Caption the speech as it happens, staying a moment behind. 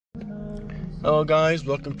Hello guys,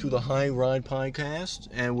 welcome to the High Ride Podcast,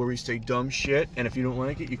 and where we say dumb shit, and if you don't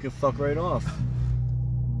like it, you can fuck right off.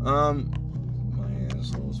 My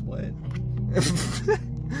asshole's wet.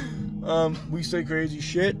 We say crazy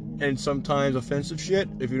shit, and sometimes offensive shit.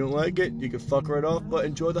 If you don't like it, you can fuck right off, but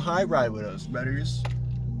enjoy the high ride with us. Better just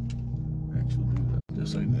actually do that,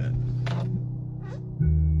 just like that.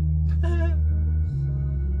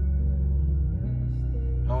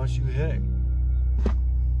 How much you hitting?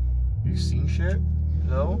 You seen shit?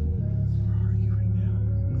 No? Where are you right now?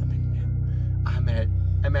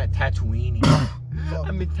 I'm at Tatooine.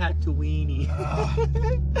 I'm in Tatooine.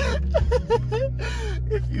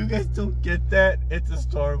 If you guys don't get that, it's a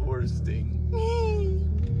Star Wars thing.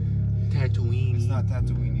 Tatooine. It's not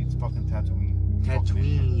Tatooine, it's fucking Tatooine.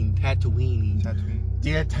 Tatooine.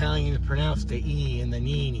 The Italians pronounce the E and the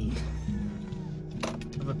Nini. I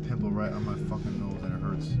have a pimple right on my fucking nose and it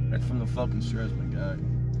hurts. That's from the fucking stress, my guy.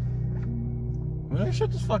 When I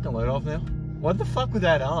shut this fucking light off now? What the fuck was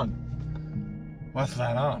that on? What's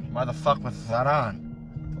that on? Why the fuck was that on?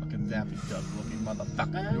 Fucking zappy duck looking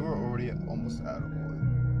motherfucker. You were already almost out of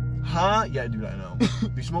oil. Huh? Yeah, dude, I know.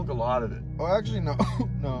 We smoke a lot of it. Oh, actually, no.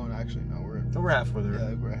 No. We're halfway there.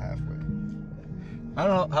 Yeah, we're halfway. I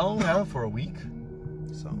don't know. How long we have it for? A week?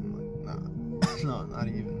 Something like, nah. No, not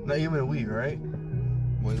even. Not even a week, right?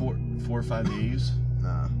 Wait. 4 or 5 days?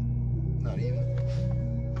 Nah. Not even.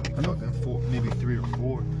 Fucking 4, maybe 3 or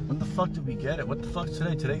 4. When the fuck did we get it? What the fuck's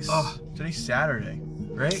today? Today's Saturday,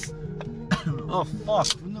 right? Oh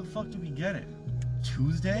fuck! When the fuck did we get it?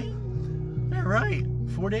 Tuesday? Yeah, right.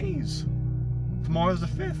 4 days. Tomorrow's the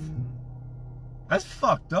 5th. That's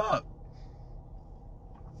fucked up.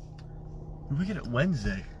 Did we get it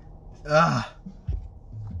Wednesday? I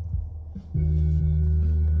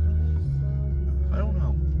don't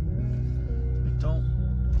know. I don't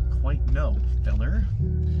quite know, feller.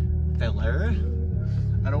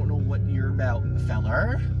 I don't know what you're about,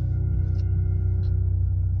 feller.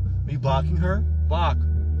 Are you blocking her? Block.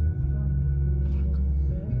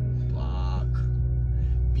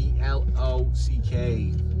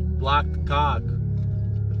 B-L-O-C-K. Block the cock.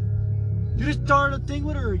 You just started a thing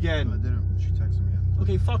with her again. No, I didn't. She texted me.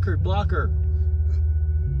 Okay, fuck her. Block her.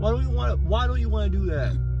 Why don't you want to do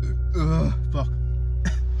that? Fuck.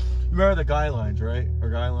 Remember the guidelines, right? Or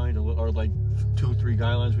guidelines, or like 2 or 3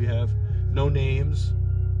 guidelines we have. No names.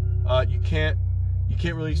 You can't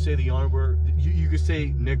really say the R word. You can say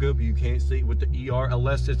nigga, but you can't say it with the ER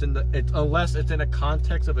unless it's in a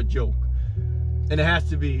context of a joke. And it has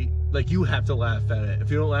to be like you have to laugh at it. If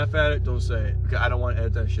you don't laugh at it, don't say it. Because I don't want to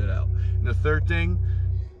edit that shit out. And the third thing,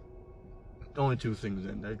 only 2 things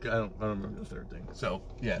in. I don't remember the third thing. So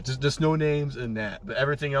yeah, just no names and that. But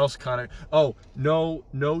everything else kind of. No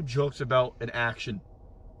jokes about an action.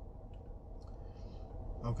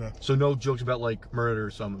 Okay. So no jokes about like murder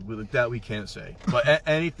or something like that we can't say. But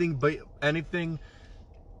anything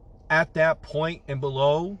at that point and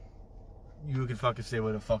below, you can fucking say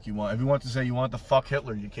what the fuck you want. If you want to say you want to fuck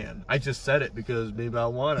Hitler, you can. I just said it because maybe I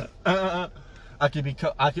want it. I could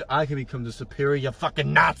become the superior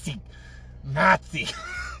fucking Nazi. Do you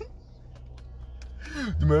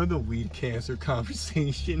remember the weed cancer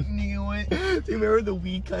conversation? Knew it. Do you remember the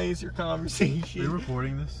weed cancer conversation? Are you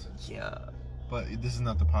recording this? Yeah. But this is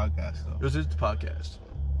not the podcast, though. This is the podcast.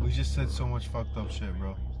 We just said so much fucked up shit,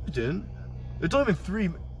 bro. We didn't. It's only been 3.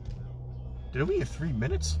 Did we get 3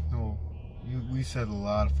 minutes? No. We said a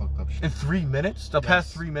lot of fucked up shit. In 3 minutes? The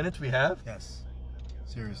past 3 minutes we have? Yes.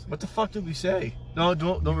 Seriously. What the fuck did we say? No,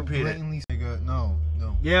 don't repeat it. No.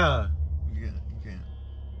 Yeah. You can't.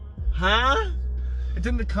 Huh? It's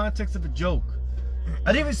in the context of a joke.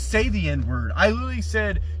 I didn't even say the N-word. I literally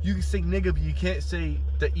said you can say nigga, but you can't say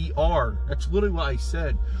the ER. That's literally what I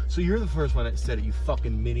said. So you're the first one that said it, you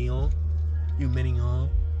fucking minion. You minion. I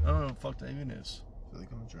don't know what the fuck that even is. I feel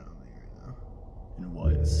like I'm drowning right now. In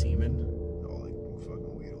what? Semen? No, like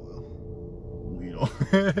fucking weed oil. Weed oil.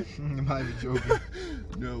 I'm not even joking.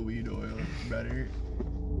 No weed oil. Better.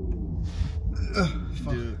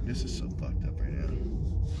 Fuck. Dude, this is so fucked up right now.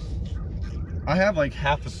 I have like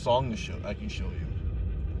half a song to show. I can show you.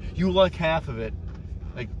 You like half of it,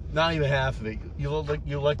 like not even half of it. You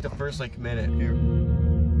like the first like minute here.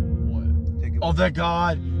 What? Oh, thank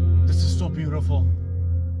God! This is so beautiful.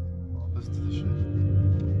 Listen to the shit.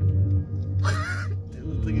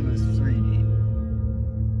 Dude, look at this 3D.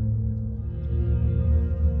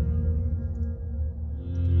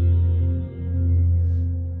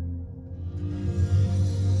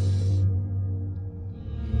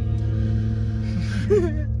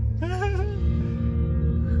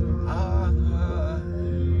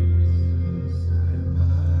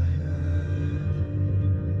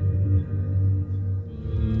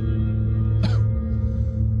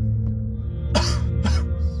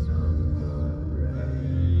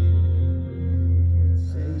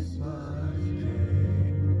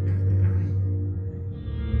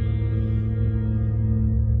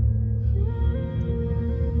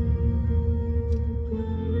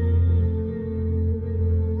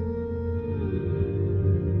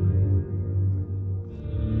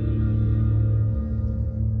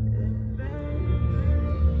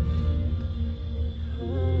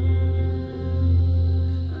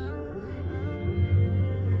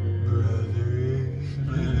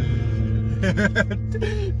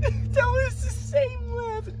 That was the same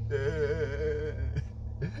laugh.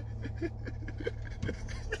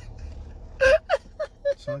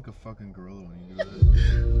 You sound like a fucking gorilla when you do that.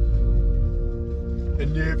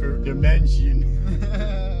 Another dimension.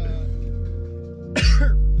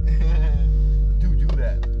 Dude, do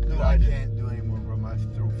that. No, I can't do anymore, bro. My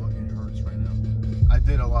throat fucking hurts right now. I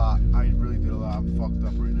did a lot. I really did a lot. I'm fucked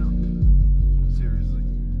up right now. Seriously.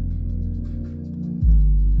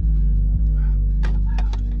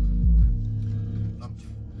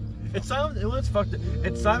 It sounds. What's fucked?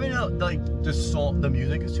 It's not even like the song. The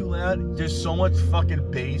music is too loud. There's so much fucking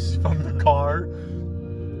bass from the car.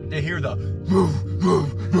 They hear the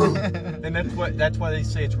and that's why they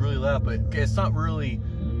say it's really loud. But it's not really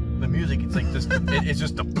the music. It's like this. It's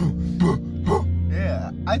just the.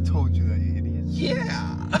 Yeah, I told you that, you idiot.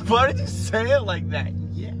 Yeah. Why did you say it like that?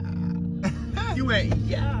 Yeah. You went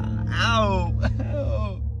yeah. Ow.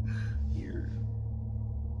 Ow. Here.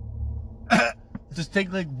 Just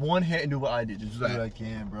take like one hit and do what I did. Just do that. Dude, I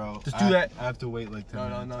can't, bro. Just do that. I have to wait like 10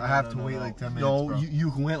 minutes. No, I have to wait like 10 minutes, No, bro.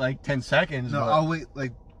 you can wait like 10 seconds. No, but I'll wait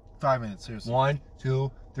like 5 minutes, seriously. 1,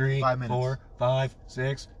 2, 3, 5 minutes. 4, 5,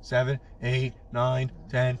 6, 7, 8, 9,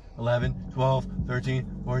 10, 11, 12, 13,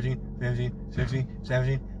 14, 15, 16,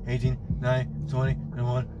 17, 18, 19, 20,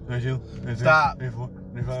 21, 22, 23, Stop. 24,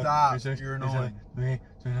 25, Stop. 26, You're 27, annoying. 28,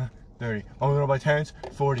 29, 30. Oh, we're going by tens?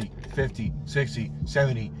 40, 50, 60,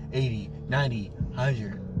 70, 80, 90,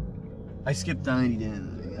 100. I skipped 90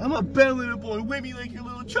 then. I'm a bad little boy. Whip me like your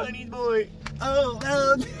little Chinese boy. Oh,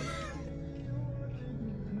 no.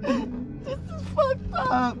 This is fucked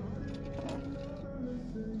up.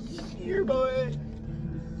 Here, boy.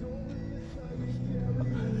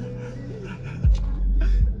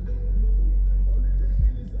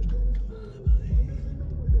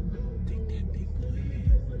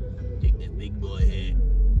 Take that big boy head.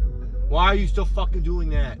 Why are you still fucking doing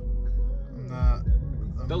that? I'm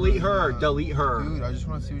not. Delete her. Delete her. Dude, I just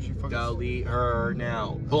want to see what you fucking... Delete her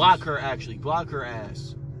now. Block her, actually. Block her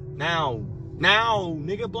ass. Now. Now,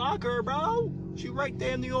 nigga, block her, bro. She right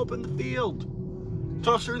there in the open field.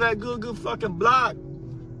 Toss her that good fucking block.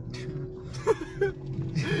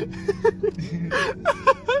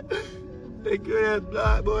 That good ass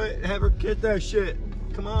block, boy. Have her get that shit.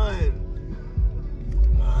 Come on.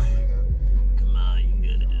 Come on. Come on,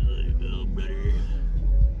 you gotta do it, little brother.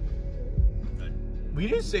 We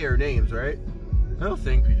didn't say our names, right? I don't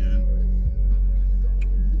think we did.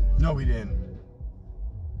 No, we didn't.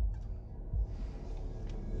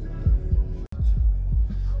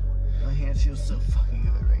 My hands feel so fucking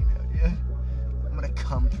good right now, dude. I'm gonna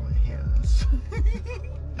come through my hands.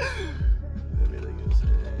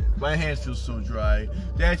 My hands feel so dry.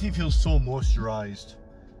 They actually feel so moisturized.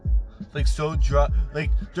 Like so dry.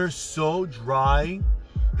 Like they're so dry.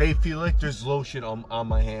 They feel like there's lotion on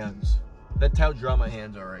my hands. That's how dry my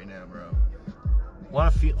hands are right now, bro.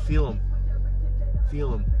 Wanna feel them?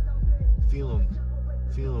 Feel them. Feel them.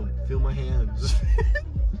 Feel them. Feel my hands.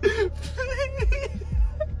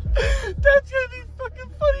 That's gonna be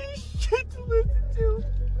fucking funny as shit to listen to.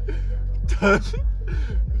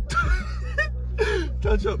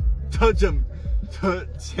 Touch them. Touch them.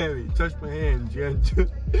 Sammy, touch my hands. You gotta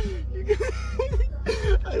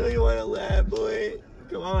I know you wanna laugh, boy.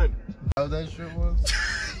 Come on. How that shit was?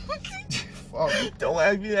 Fuck. Don't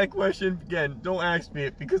ask me that question again. Don't ask me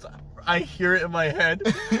it because I hear it in my head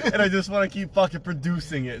and I just want to keep fucking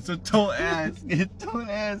producing it. So don't ask it. Don't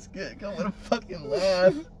ask it. I want to fucking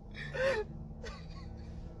laugh.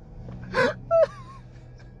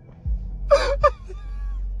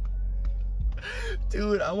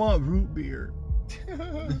 Dude, I want root beer.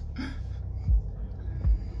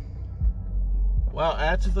 Wow, I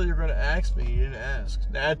actually thought you were going to ask me. You didn't ask.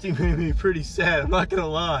 That thing made me pretty sad. I'm not going to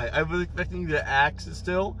lie. I was expecting you to ask it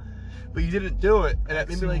still, but you didn't do it. And that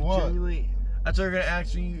made me like genuinely. I thought you were going to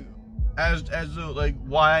ask me as like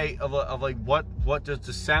why of like what does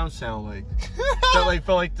the sound like? That like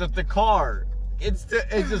felt like the car. It's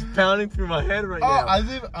just pounding through my head right now. I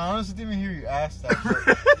honestly didn't even hear you ask that.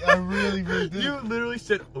 I really did. You literally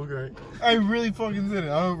said okay. I really fucking did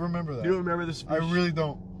it. I don't remember that. You don't remember this? I really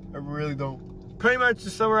don't. Pretty much to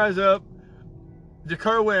summarize up, the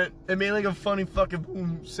car went, it made like a funny fucking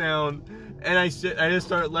boom sound, and I just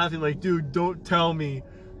started laughing like, dude, don't tell me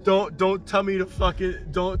what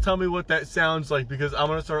that sounds like, because I'm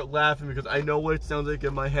gonna start laughing because I know what it sounds like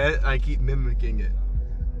in my head and I keep mimicking it.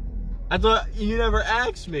 I thought you never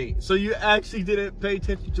asked me, so you actually didn't pay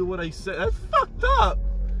attention to what I said. That's fucked up.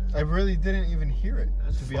 I really didn't even hear it,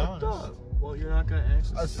 That's to be fucked honest. up. Well, you're not gonna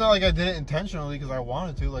ask us. It's not like I did it intentionally because I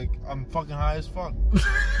wanted to. Like, I'm fucking high as fuck.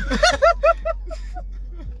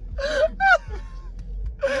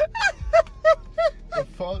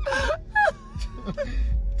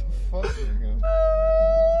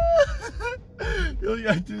 Yo,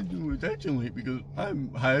 yeah, I didn't do attention late because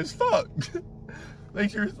I'm high as fuck.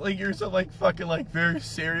 like you're so like fucking like very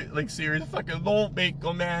serious fucking don't make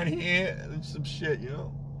a man here and some shit, you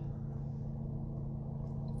know.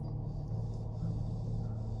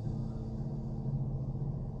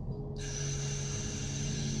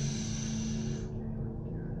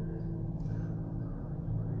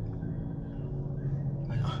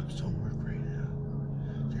 I'm still work right now.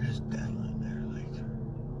 They're just dangling there like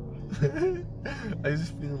I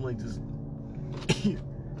just feel like this.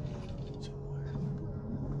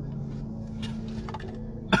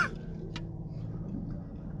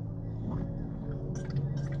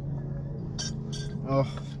 Oh.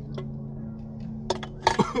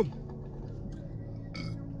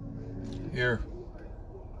 Here.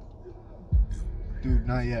 Dude,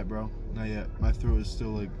 not yet, bro. Not yet. My throat is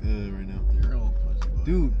still like right now. You're a little pussy, bud.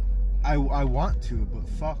 Dude, I want to, but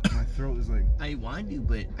fuck, my throat is like. I want to,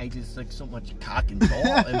 but I just like so much cock and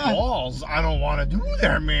balls. I don't want to do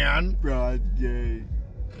that, man. Bro, yay.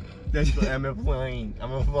 That's what I'm implying.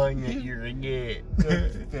 I'm implying that you're a gay.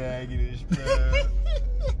 Faggotish, bro.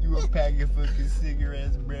 You a pack of fucking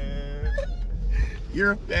cigarettes, bro.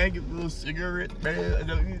 You're a bag of little cigarettes, man. I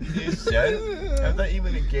don't even say it. That's not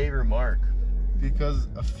even a gay remark. Because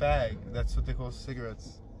a fag, that's what they call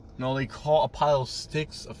cigarettes. No, they call a pile of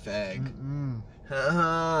sticks a fag.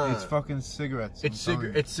 It's fucking cigarettes. It's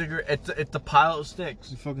a pile of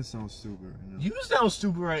sticks. You fucking sound stupid. You sound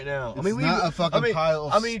stupid right now. It's not a fucking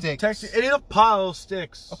pile of sticks. It is a pile of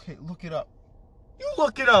sticks. Okay, look it up. You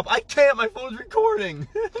look it up. I can't. My phone's recording.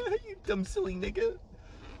 You dumb silly nigga.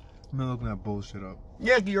 I'm not looking that bullshit up.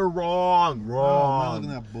 Yeah, you're wrong. No, I'm not looking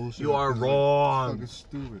that bullshit You up. are wrong. It's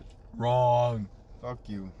fucking stupid. Wrong. Fuck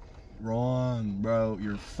you. Wrong, bro.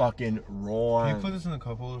 You're fucking wrong. Can you put this in a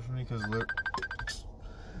cup holder for me? Because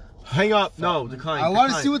hang up. No, decline. I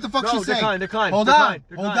want to see what the fuck she's saying. Decline. Hold on.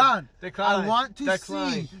 Decline. I want to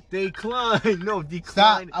see. Decline. No,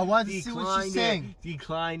 decline. Stop. I want to see what she's saying.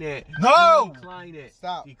 Decline it. No. Decline it.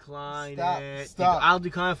 Stop. Decline it. Stop. I'll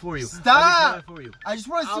decline it for you. Stop. I'll decline it for you. I just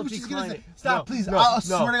want to see what she's going to say. Stop, no, please. No, I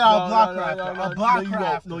swear to God, I'll block her after. I'll block her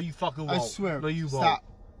after. No, you fucking won't. I swear. No, you won't. Stop.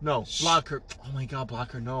 No, block her. Oh my God,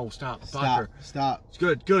 block her. No, stop. Block her. Stop. It's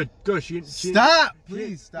good. Stop.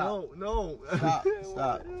 Please stop. No.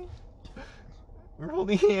 Stop. We're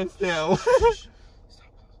holding hands now. Stop.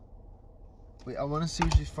 Wait, I want to see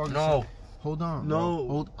what she's fucking saying. Hold on. No. Bro.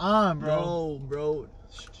 Hold on, bro. No, bro.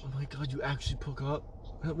 Oh my God, you actually hook up?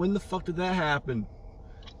 When the fuck did that happen?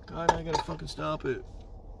 God, I gotta fucking stop it.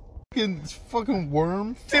 Fucking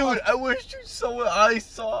worm. Dude, I wish you saw what I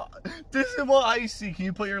saw. This is what I see. Can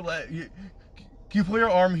you put your can you put your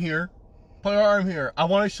arm here? Put your arm here. I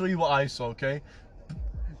want to show you what I saw, okay?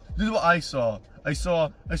 This is what I saw. I saw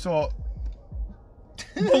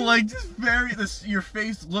but like your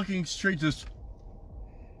face looking straight just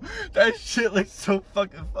that shit looks so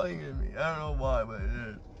fucking funny to me. I don't know why, but it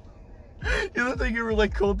is. You look like you were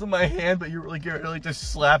like cold to my hand, but you were like you're like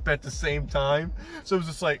just slap at the same time. So it was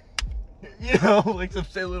just like, you know, like some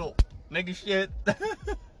say little nigga shit.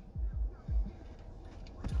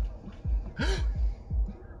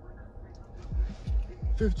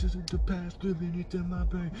 Pictures of the past living it in my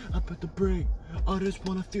brain. I put the brake. I just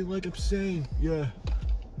wanna feel like I'm sane. Yeah.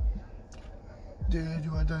 Dude,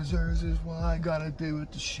 you want deserves is why I gotta deal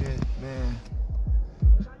with the shit, man.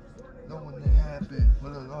 No one that happened.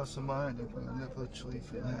 When I lost my mind, I could literally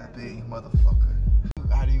feel happy, motherfucker.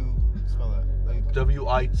 How do you spell that? Like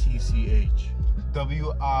W-I-T-C-H.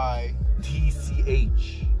 W-I-T-C-H.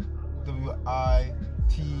 W-I-T-C-H.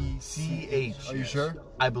 Are you sure?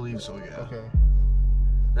 I believe so, yeah. Okay.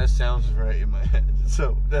 That sounds right in my head.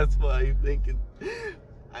 So that's why I'm thinking.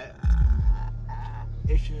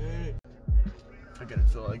 It should. I gotta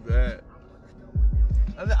feel like that.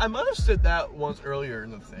 I might have said that once earlier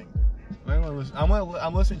in the thing. I'm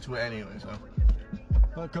listening to it anyway, so.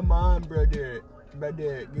 Oh, come on, brother. Give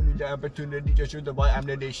me the opportunity to show the why I'm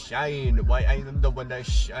the shine. Why I am the one that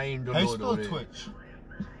shine. How you spell Twitch?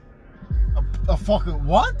 A fucking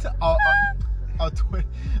what?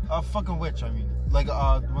 A fucking witch, I mean. Like, the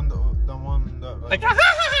one that... Like,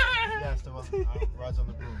 yes, the one rides on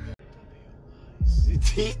the broom, yeah.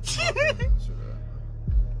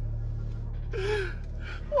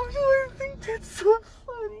 Why do I think that's so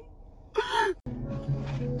funny?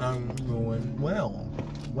 I'm going well.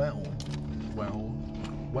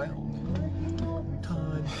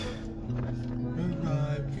 Time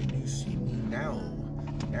arrived. Can you see me now?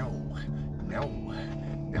 No.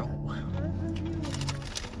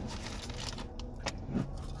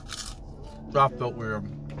 That felt weird.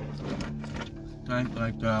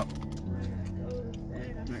 Like that.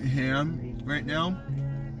 hand right now,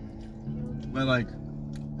 my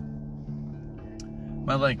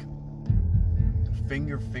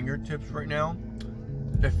fingertips right now,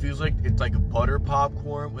 it feels like it's like a butter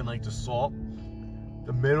popcorn with like the salt.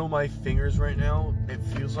 The middle of my fingers right now, it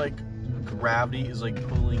feels like gravity is like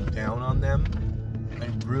pulling down on them,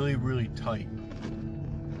 and really, really tight.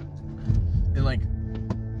 And like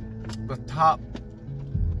the top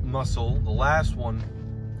muscle, the last one,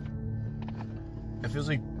 it feels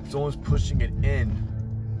like someone's pushing it in.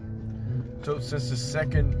 So since the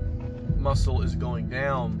second muscle is going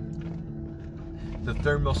down, the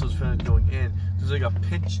third muscle is going in. There's like a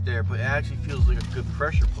pinch there, but it actually feels like a good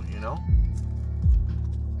pressure point, you know?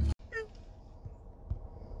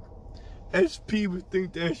 SP would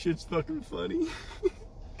think that shit's fucking funny.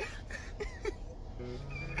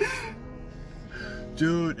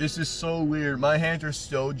 Dude, this is so weird. My hands are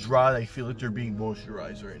so dry, I feel like they're being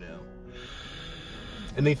moisturized right now.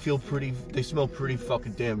 And they smell pretty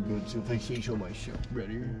fucking damn good too. If I show my shit.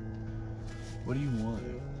 Ready? What do you want?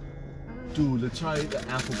 Dude, let's try the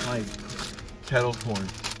apple pie kettle corn.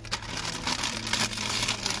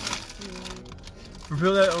 For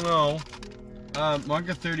people that don't know,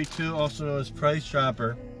 Market 32, also known as Price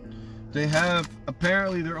Chopper, they have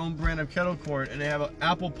apparently their own brand of kettle corn, and they have an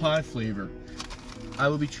apple pie flavor. I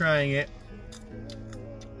will be trying it.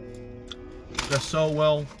 That's so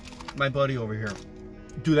well, my buddy over here.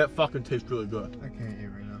 Dude, that fucking tastes really good. I can't eat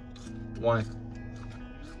right now. Why?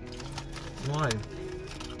 Why?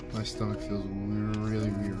 My stomach feels really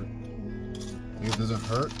weird. Like, it doesn't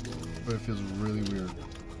hurt, but it feels really weird.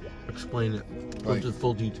 Explain it. Go into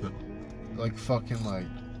full detail. Like fucking like,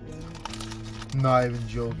 not even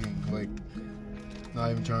joking. Like,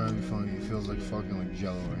 not even trying to be funny. It feels like fucking like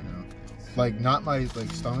Jello right now. Like not my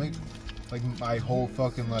like stomach, like my whole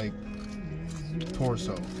fucking like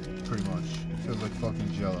torso, pretty much. It feels like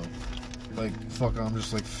fucking Jello. Like fucking, I'm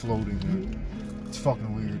just like floating, dude. It's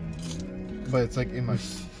fucking weird. But it's like in my,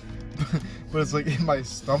 but it's like in my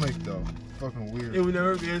stomach though. Fucking weird. It would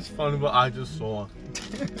never be as fun, but I just saw.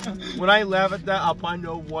 When I laugh at that, I'll probably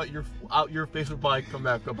know what your face would probably come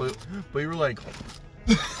back up. But you were like,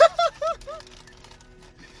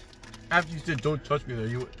 after you said "Don't touch me there,"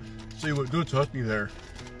 you went, "Don't touch me there."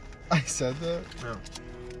 I said that. Yeah.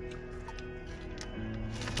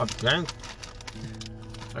 Thanks.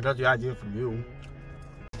 I got the idea from you.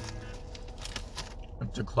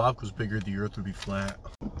 If the clock was bigger, the earth would be flat.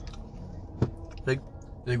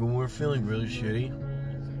 Like when we're feeling really shitty,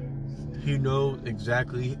 you know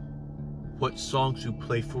exactly what songs to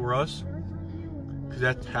play for us, because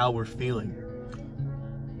that's how we're feeling.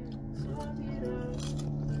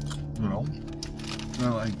 You know?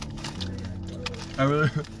 No, like, I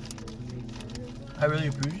really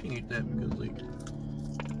appreciate that, because like,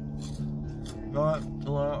 not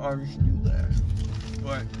a lot of artists do that.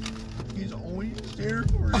 But he's always there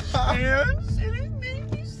for his fans, and it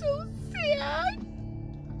made me so sad.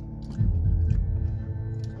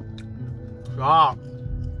 Stop.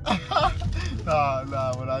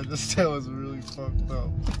 Nah, what I just said was really fucked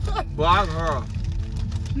up. Block her.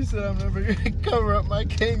 She said, I'm never gonna cover up my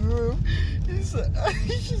kangaroo. She said,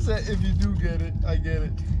 if you do get it, I get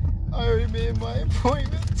it. I already made my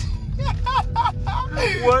appointment.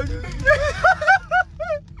 What?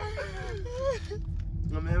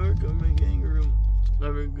 I'm never covering my kangaroo.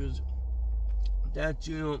 Never, because that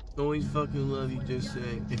you don't always fucking love you just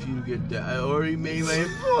saying, if you get that, I already made my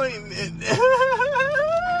appointment.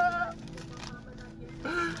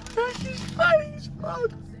 She's funny as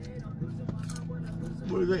fuck.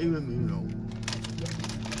 What does that even mean, though?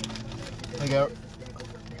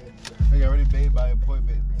 I already made my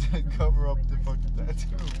appointment to cover up the fucking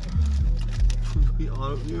tattoo. To be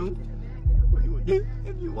honest with you,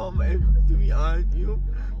 if you want me to be honest with you,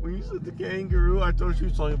 when you said the kangaroo, I thought she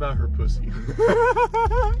was talking about her pussy.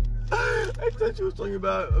 I thought she was talking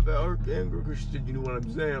about her kangaroo, because she said, you know what I'm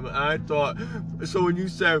saying? I thought, so when you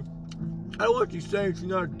said, I don't know what you're saying, she's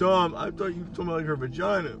not dumb, I thought you were talking about like her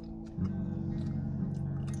vagina.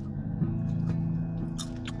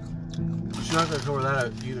 She's not gonna cover that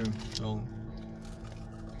out either, so.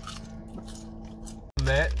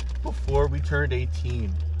 Met before we turned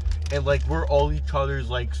 18. And like we're all each other's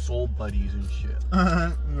like soul buddies and shit.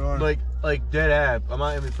 like dead ass. I'm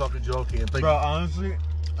not even fucking joking. It's like, bro, honestly,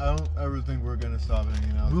 I don't ever think we're gonna stop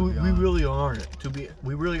hanging out. We really aren't.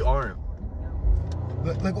 We really aren't.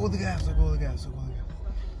 Let go of the gas. Let go of the gas. Let go of the gas.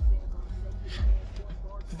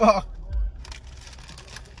 Fuck.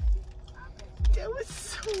 That was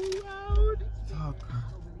so loud. Fuck.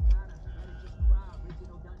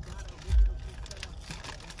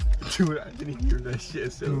 Dude, I didn't hear that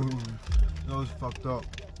shit. So. Dude, that was fucked up.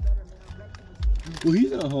 Well,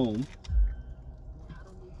 he's not home.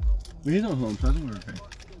 Well, he's not home, so I think we're okay.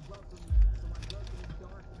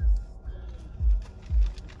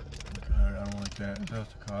 God, I don't like that.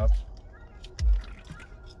 That's the cops.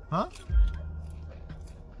 Huh?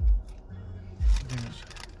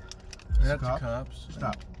 That's the cops.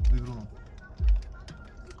 Stop. Leave it alone.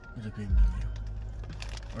 It's a BMW.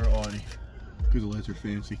 Or Audi. Because the lights are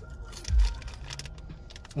fancy.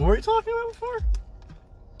 What were we talking about before?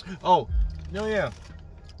 Oh, no, yeah.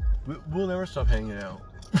 We'll never stop hanging out.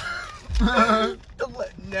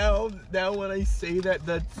 now when I say that,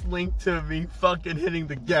 that's linked to me fucking hitting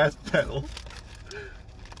the gas pedal.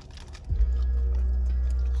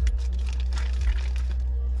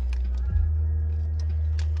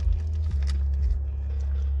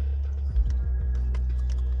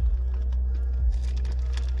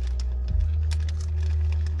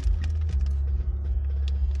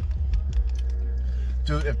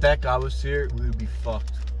 Dude, if that guy was here, we would be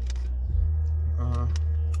fucked.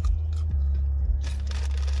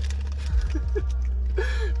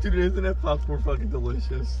 Dude, isn't that popcorn fucking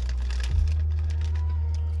delicious?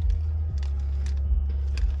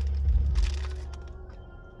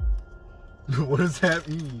 What does that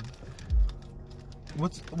mean?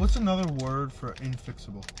 What's another word for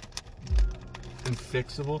infixable?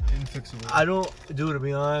 Infixable? Infixable. I don't, dude, to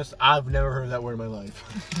be honest, I've never heard that word in my life.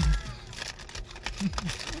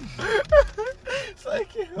 So I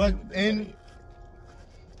can't. But in.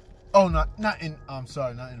 Oh, not in. I'm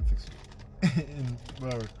sorry, not infixable. In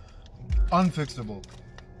whatever. Unfixable.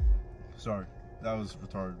 Sorry, that was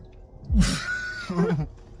retarded. The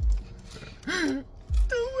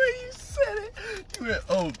way you said it. You went,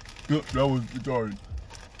 oh, that was retarded.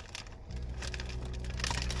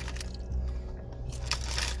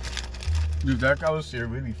 Dude, that guy was here,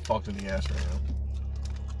 we'd be fucked in the ass right now.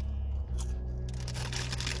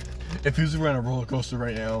 If he was around a roller coaster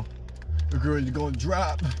right now, we're going to go and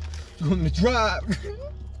drop. We're going to drop.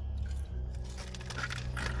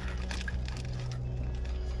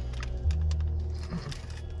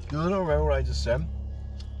 You don't remember what I just said?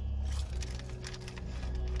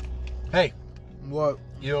 Hey. What?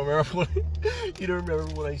 You don't remember what you don't remember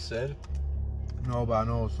what I said? No, but I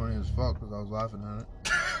know it's funny as fuck because I was laughing at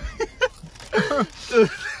it.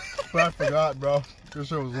 But I forgot, bro. This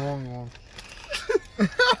shit was long.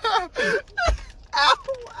 Ow,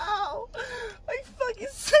 ow. I fucking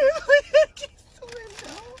said it against the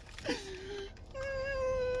window.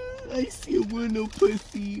 I see a window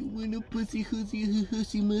pussy,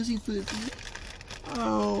 hussy, mushy pussy.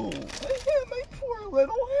 Oh, I hit my poor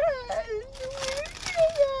little head.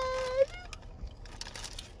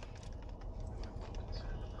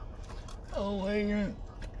 Oh my God.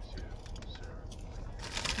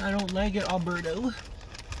 I don't like it, Alberto.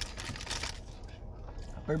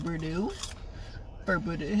 Alberto. The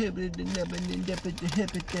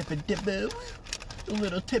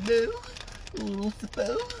little taboo, the little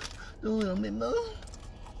sippo, the little mimo,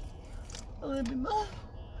 a little mimo,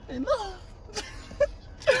 mimo.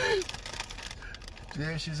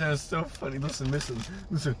 Yeah, she sounds so funny. Listen.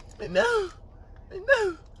 No.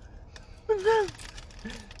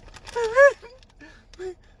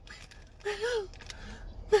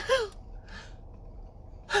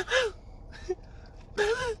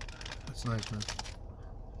 That's nice, man.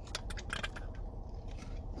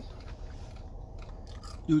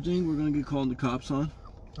 You think we're gonna get called the cops on?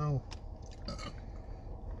 Oh. Let's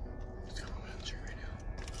go around the tree right now.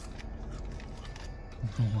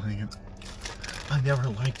 I don't like it. I never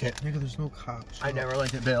liked it. Nigga, there's no cops. I never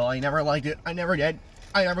liked it, Bill. I never liked it. I never did.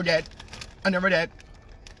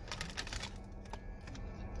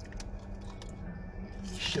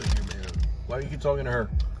 Shut your man. Why do you keep talking to her?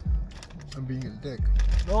 I'm being a dick.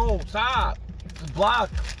 No, stop. Just block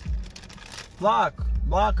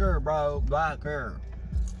her, bro. Block her.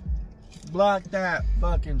 Block that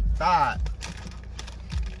fucking thought.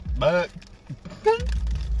 But yeah,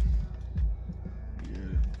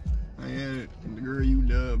 I had it. The girl you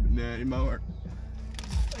love, but not anymore.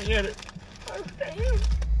 I had it.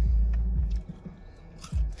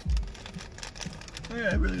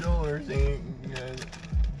 I really don't understand.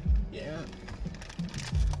 Yeah.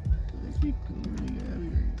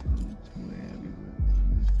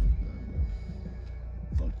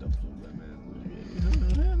 Fucked up so bad, man.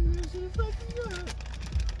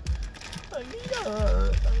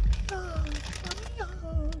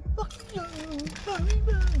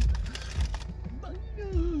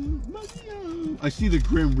 I see the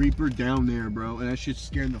Grim Reaper down there, bro, and that shit's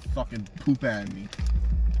scaring the fucking poop out of me.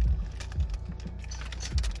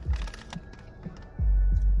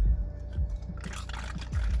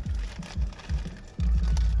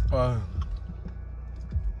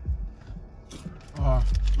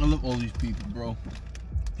 I love all these people, bro.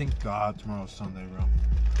 Thank God tomorrow's Sunday, bro.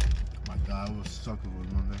 My God, I was stuck if it was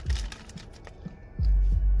Monday.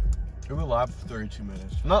 We're live for 32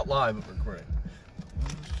 minutes. Not live, but recording.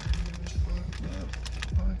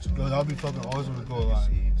 Yo, that'll be fucking awesome to go live.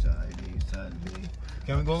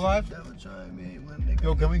 Can we go live?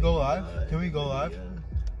 Yo, can we go live? Can we go live?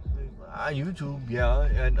 On YouTube, yeah.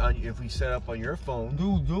 And if we set up on your phone.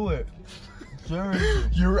 Dude, do it. Seriously.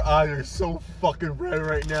 Your eyes are so fucking red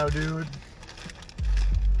right now, dude.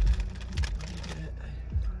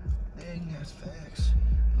 Dang, that's facts.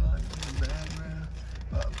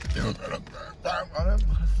 I don't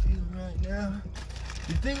want to feel right now.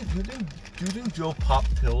 Do you think Joe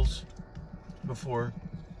popped pills before,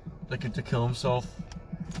 like to kill himself?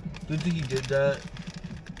 Do you think he did that?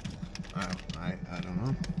 I don't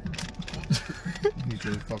know. He's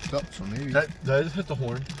really fucked up, so maybe. That just hit the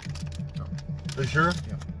horn. No. Are you sure?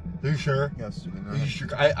 Yeah. Are you sure? Yes. Are you sure?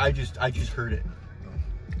 I just heard it.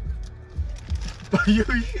 No. Are you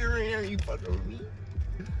sure? Are you fucking with me?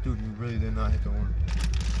 Dude, you really did not hit the horn.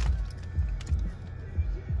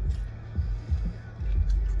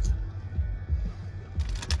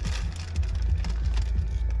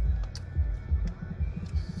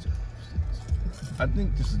 I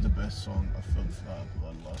think this is the best song of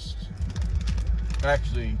Bloodlust.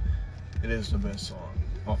 Actually, it is the best song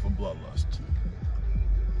off of Bloodlust,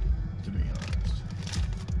 to be honest.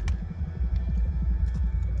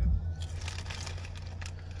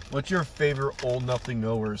 What's your favorite Old Nothing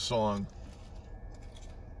Nowhere song?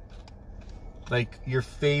 Like, your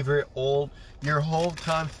whole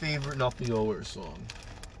time favorite Nothing Nowhere song.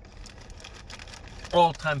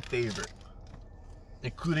 All time favorite.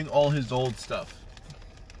 Including all his old stuff.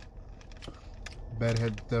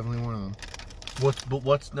 Bedhead's definitely one of them.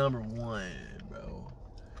 What's number one, bro?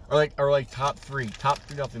 Or like top three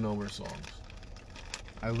Nothing Nowhere songs.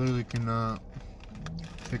 I literally cannot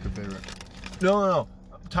pick a favorite. No.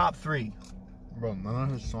 Top three. Bro, none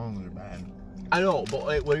of his songs are bad. I know, but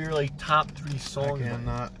like, what are your like top three songs? I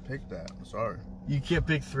cannot pick that. I'm sorry. You can't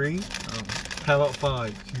pick three? No. How about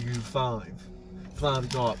five? You do five. Five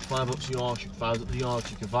got, five up the auction, five up the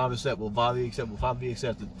auction, can five accept, will five be accepted, will five be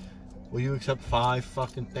accepted? Will you accept five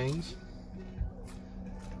fucking things?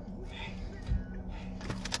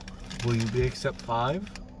 Will you be accept five?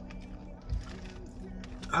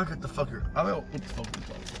 I got the fucker. I don't know what the fuck we're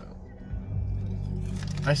talking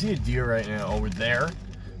about. I see a deer right now over there.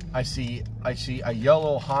 I see a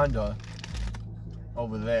yellow Honda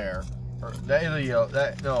over there. Or that is a yellow,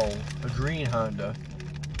 a green Honda.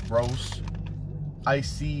 Gross. I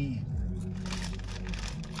see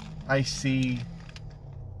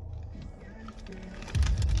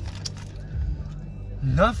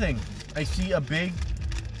nothing. I see a big,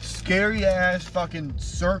 scary ass fucking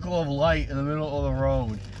circle of light in the middle of the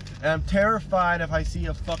road. And I'm terrified if I see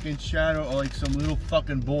a fucking shadow or like some little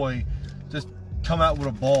fucking boy just come out with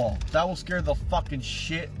a ball. That will scare the fucking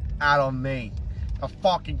shit out of me. The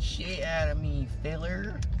fucking shit out of me,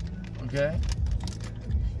 filler. Okay?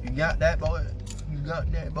 You got that, boy? You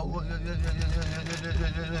got that, boy?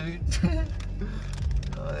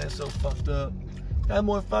 Oh, that's so fucked up. That's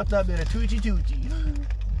more fucked up than a toochie.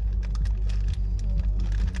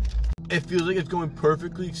 It feels like it's going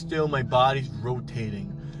perfectly still. My body's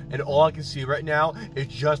rotating. And all I can see right now is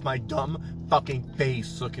just my dumb fucking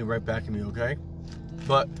face looking right back at me, okay?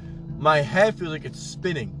 But my head feels like it's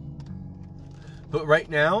spinning. But right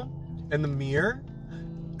now, in the mirror,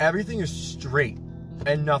 everything is straight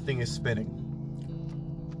and nothing is spinning.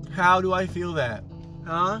 How do I feel that?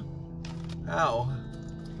 Huh? How?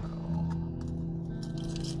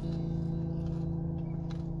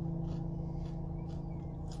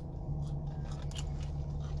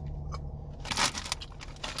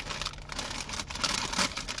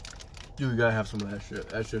 Dude, you gotta have some of that shit.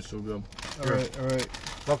 That shit's so good. Alright.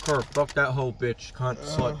 Fuck her. Fuck that whole bitch. Cunt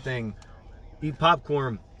slut thing. Eat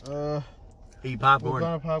popcorn. Eat popcorn. What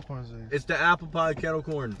kind of popcorn is it? It's the apple pie kettle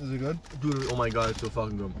corn. Is it good? Dude, oh my god, it's so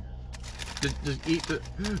fucking good. Just eat the...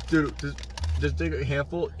 Dude, just take a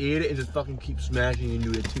handful, eat it, and just fucking keep smashing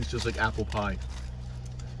into it. It tastes just like apple pie.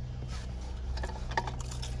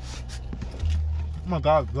 Oh my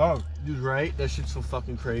god, dog. Dude, right? That shit's so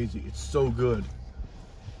fucking crazy. It's so good.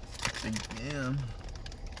 Damn.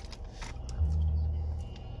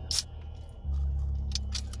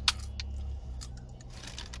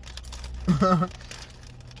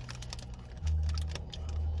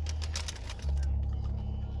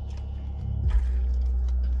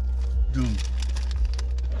 Dude.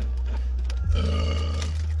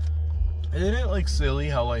 Isn't it like silly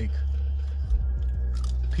how like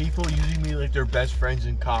people usually meet like their best friends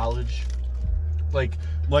in college like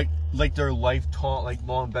their lifetime, like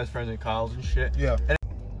long best friends and Kyle's and shit. Yeah. And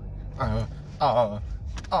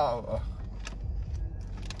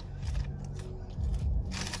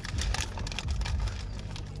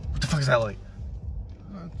what the fuck is that like?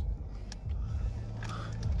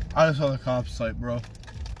 I just saw the cops light, bro.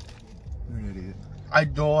 You're an idiot. I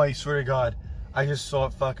swear to God, I just saw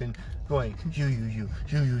it fucking going, you.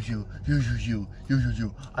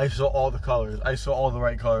 I saw all the colors. I saw all the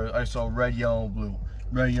right colors. I saw red, yellow, and blue.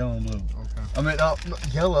 Red, yellow, and blue. Okay. I mean, not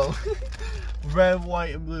yellow. Red,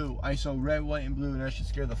 white, and blue. I saw red, white, and blue, and that should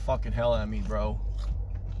scare the fucking hell out of me, bro.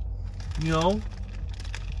 You know?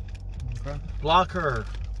 Okay. Block her.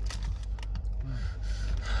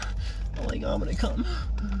 Oh my God, I'm gonna come.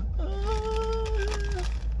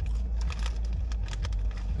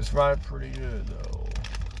 It's ride pretty good though.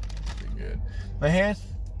 Pretty good. My hands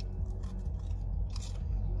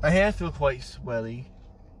feel quite sweaty.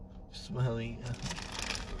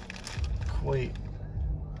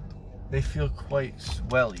 They feel quite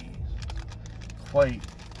swelly. Quite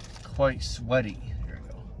sweaty. Here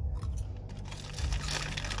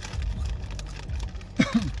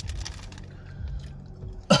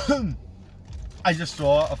we go. I just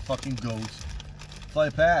saw a fucking ghost fly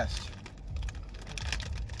past.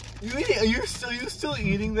 Are you still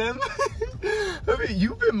eating them? I mean,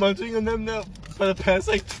 you've been munching on them now for the past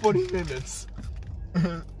like 20 minutes.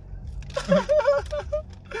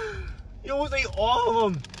 You almost ate all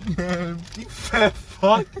of them. You fat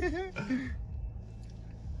fuck. Oh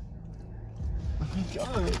my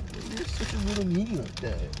God, you're such a little meaty like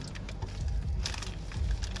that.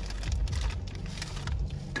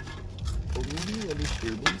 A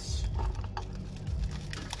disturbance.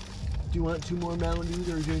 Do you want 2 more Mountain Dews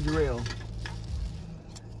or ginger ale?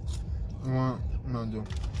 I want Mountain Dew.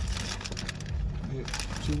 Yeah,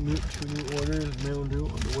 two new orders of Mountain Dew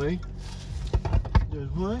on the way.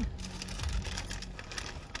 There's one.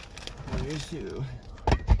 There's 2.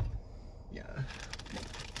 Yeah.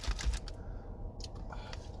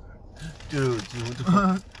 Dude, what the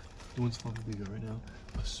fuck? The one's fucking big right now.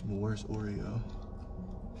 A s'mores Oreo.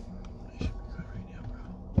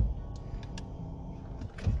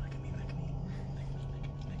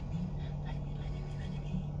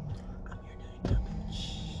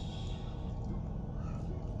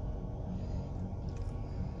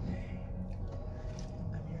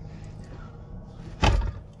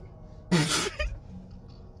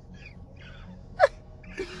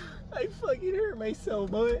 I fucking hurt myself,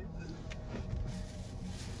 boy.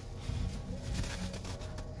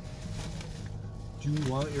 Do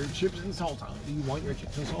you want your chips and salsa? Do you want your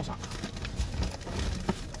chips and salsa?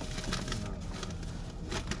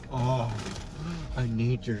 Oh, a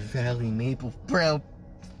Nature Valley maple brown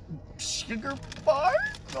sugar bar?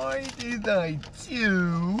 Mine is I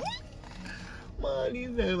too. Mine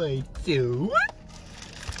is I too.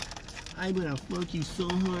 I'm gonna fuck you so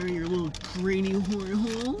hard, your little cranial horn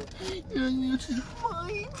hole. You're gonna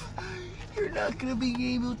survive. You're not gonna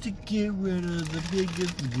be able to get rid of the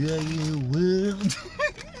biggest guy in the world.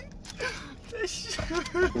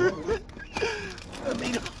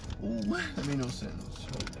 That made no sense.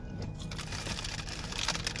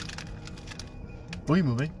 Are you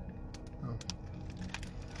moving? No.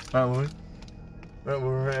 Not moving? Not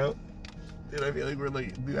moving right out? Dude, I feel like we're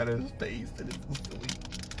like out of space and it's so silly.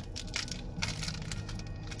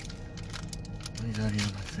 These are my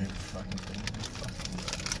favorite fucking thing.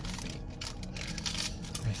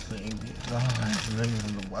 I think the best thing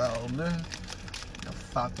in the world. The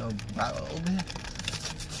fucking world.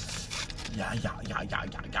 Yeah.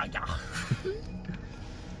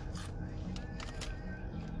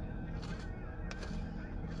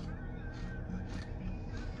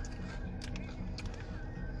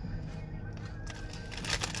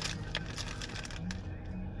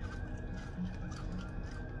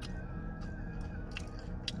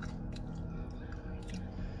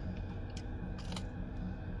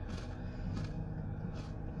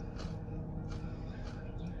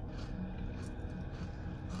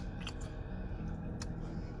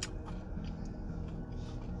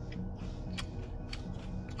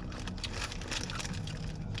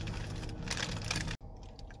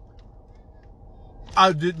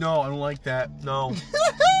 I don't like that. No.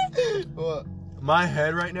 What? My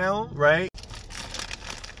head right now, right?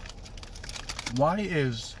 Why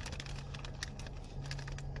is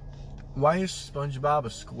SpongeBob a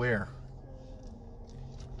square?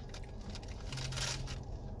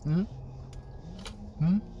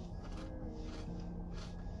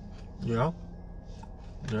 Yeah.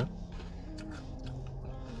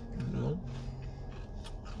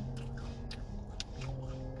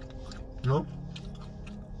 No.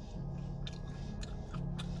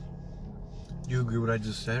 Do you agree with what I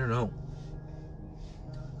just said or no?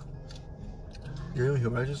 You really hear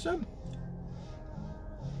what I just said?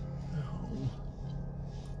 No.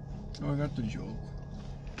 Oh, I got the joke.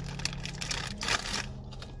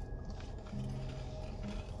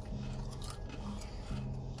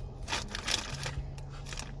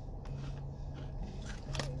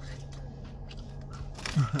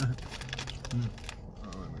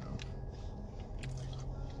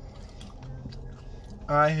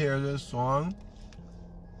 I hear this song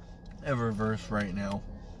every verse right now.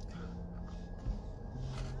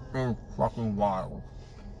 It's fucking wild.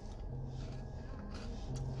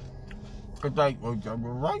 It's like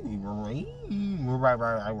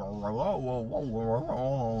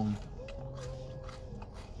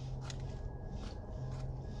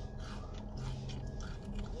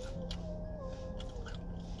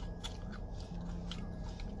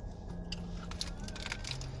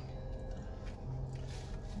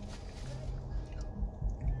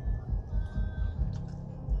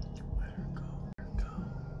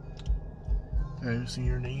I didn't see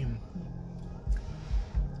your name.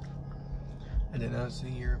 I did not see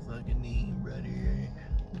your fucking name, brother.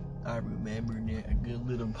 I remember that a good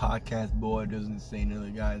little podcast boy doesn't say another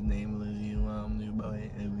guy's name unless you know what I'm doing about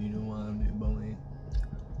it. If you know what I'm doing about it.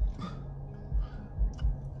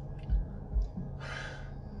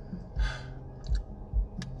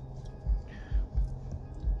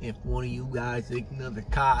 If one of you guys take another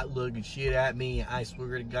cot looking shit at me, I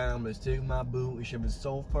swear to God, I'm gonna stick my boot and shove it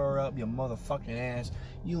so far up your motherfucking ass,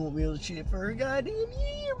 you won't be able to shit for a goddamn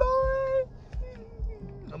year, boy.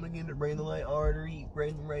 I'm gonna get it right in the right artery, right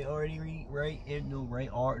in the right artery, right in the right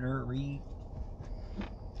artery.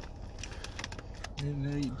 And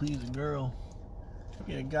then you please a girl.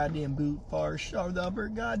 Get a goddamn boot far shoved up her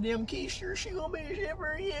goddamn keister. She gonna be shit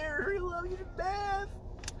for a year. She love you to death.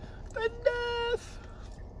 To death.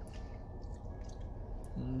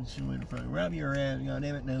 She went to fucking rob your ass,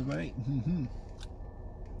 goddamn it, no, right? I'm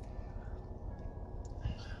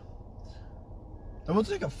gonna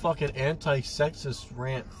take a fucking anti-sexist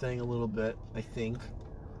rant thing a little bit, I think.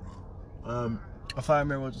 If I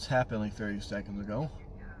remember what just happened like 30 seconds ago.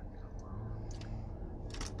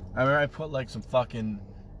 I remember I put like some fucking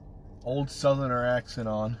old southerner accent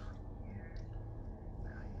on.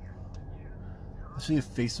 I see a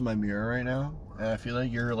face in my mirror right now, and I feel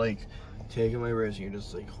like you're like taking my wrist and you're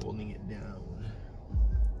just like holding it down.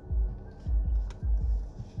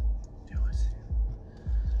 Do it.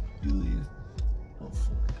 Do it. Oh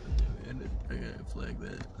fuck. I gotta flag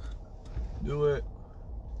that. Do it.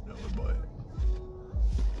 No, boy.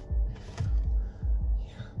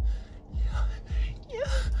 Yeah.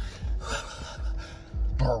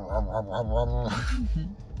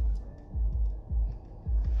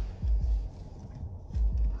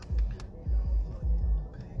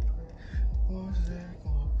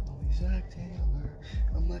 Zach Taylor.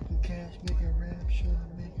 I'm liking cash, making rap, sure,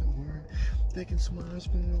 make it work. They can smile, it's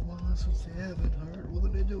been a while since they haven't heard. What do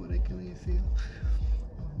they do? They can really feel.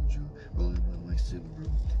 Rolling on my Subaru,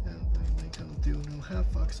 I come through. No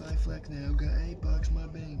half fucks, I flex now. Got $8 in my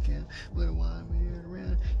bank account. Little while we here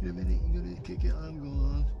around. In a minute, you're gonna kick it, I'm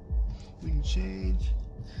gone. We can change.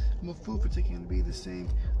 I'm a fool for taking to be the same.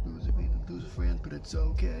 Lose a friend, but it's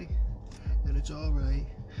okay. And it's alright.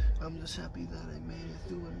 I'm just happy that I made it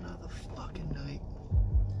through another fucking night.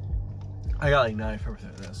 I got like 95%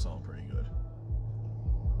 of that song pretty good.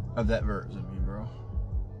 Of that verse, I mean, bro.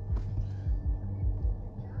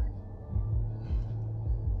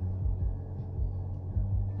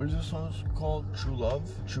 What is this song called? True Love?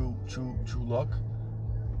 True Luck?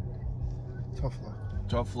 Tough luck.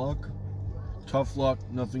 Tough Luck? Tough Luck,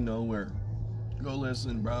 Nothing Nowhere. Go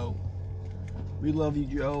listen, bro. We love you,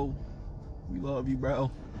 Joe. We love you,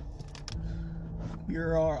 bro.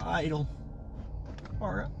 You're our idol.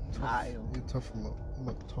 Our idol. Yeah, tough luck,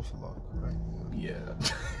 right? Yeah.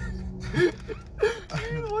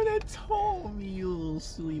 You're the one that told me, you little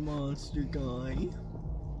silly monster guy.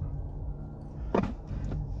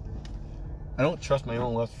 I don't trust my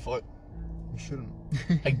own left foot. You shouldn't.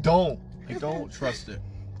 I don't trust it.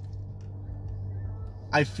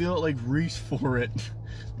 I feel like reach for it.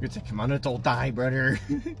 It's like, come on, don't die, brother.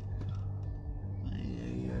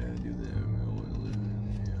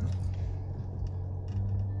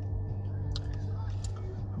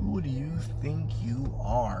 Who do you think you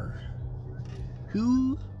are?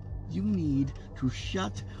 Who you need to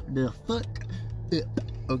shut the fuck up,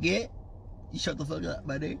 okay? You shut the fuck up,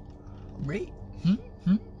 buddy. Right?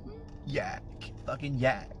 Yak. Fucking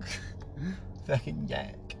yak. Fucking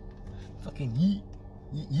yak. Fucking yeet.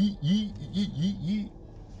 Yeet, yeet, yeet, yeet, yeet.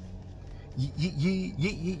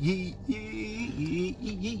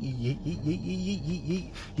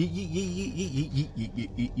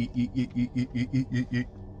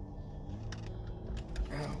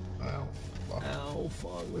 Ow, fuck. Ow,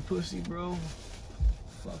 fuck my pussy, bro.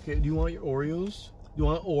 Fuck it. Do you want your Oreos? You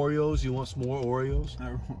want Oreos? You want some more Oreos? I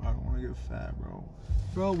don't want to get fat, bro.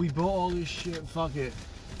 Bro, we bought all this shit. Fuck it.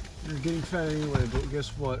 You're getting fat anyway, but guess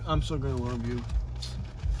what? I'm still gonna love you.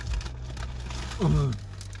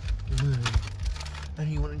 And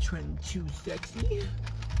you want to try and choose sexy?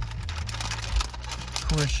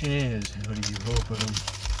 Question is, how do you open them?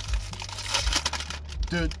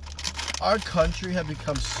 Dude, our country had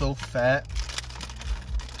become so fat.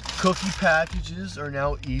 Cookie packages are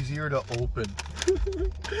now easier to open.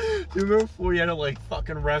 You remember before you had to like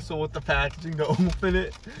fucking wrestle with the packaging to open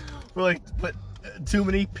it? But too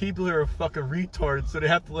many people are fucking retards, so they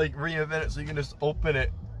have to like reinvent it so you can just open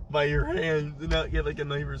it by your hands and not get like a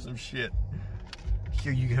knife or some shit.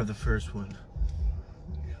 Here, you can have the first one.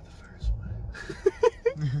 You have the first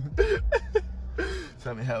one.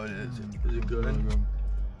 Tell me how it is. Is it good?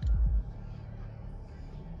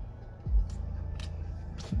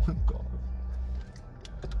 Oh my god.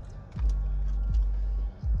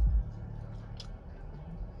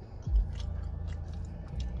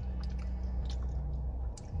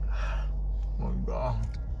 Oh my god.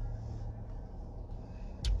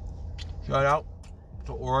 Shout out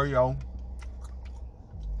to Oreo.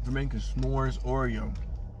 They're making s'mores Oreo.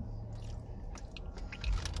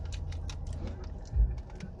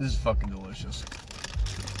 This is fucking delicious.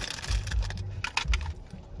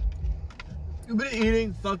 You've been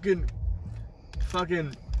eating fucking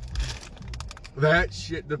that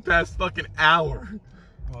shit the past fucking hour.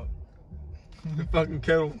 What? The fucking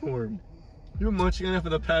kettle corn. You've been munching on it for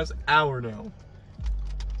the past hour now.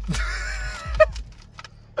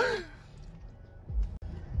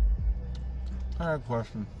 I have a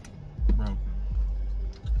question, bro. I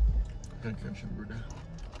gotta catch your birthday.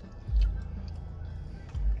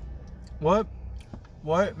 What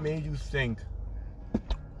made you think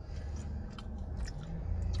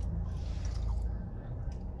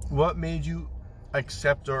what made you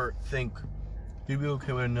accept or think you'd be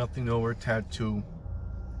okay with a nothing over tattoo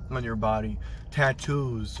on your body?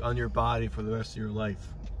 Tattoos on your body for the rest of your life.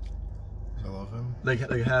 I love him. Like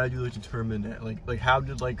how did you determine that? Like how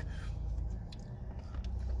did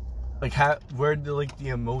where did the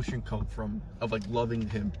emotion come from of like loving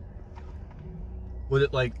him? Was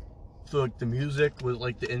it like so like the music? Was it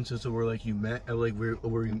like the instance of where like you met like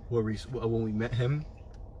when we met him?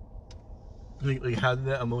 Like how did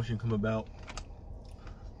that emotion come about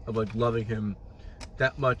of like loving him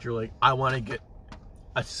that much? You're like, I want to get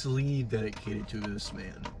a sleeve dedicated to this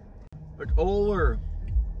man. Like over.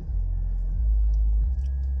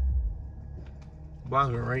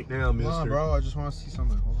 Wow, right now, mister. Come on, bro. I just want to see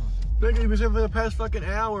something. Hold on. Nigga, you've been here for the past fucking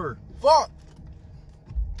hour. Fuck!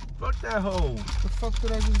 Fuck that hoe. The fuck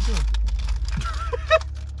did I just do?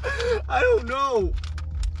 I don't know.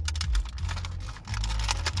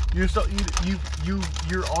 You're so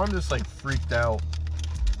your arm just like freaked out.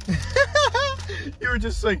 You're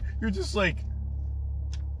just like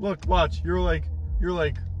look, watch. You're like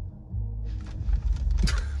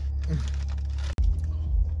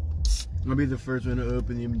I'll be the first one to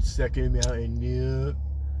open him, second Mountain Dew.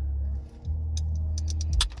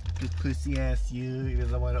 Good pussy ass you,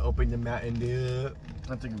 because I want to open the Mountain Dew.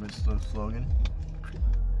 I think of a slogan.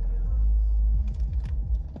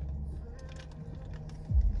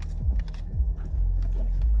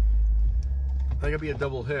 I think it'd be a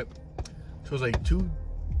double hit. So it was like two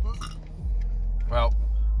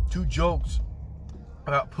jokes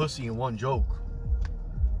about pussy in one joke.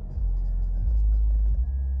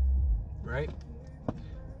 Right?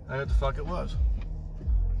 I know what the fuck it was.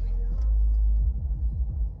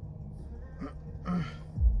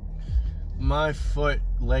 My foot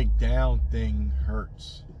leg down thing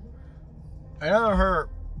hurts. It never hurt,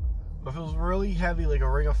 but if it was really heavy, like a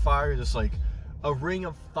ring of fire, just like a ring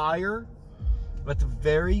of fire, but the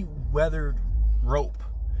very weathered rope.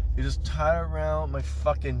 It just tied around my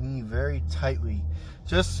fucking knee very tightly.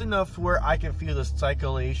 Just enough where I can feel the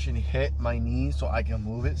circulation hit my knee so I can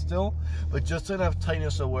move it still. But just enough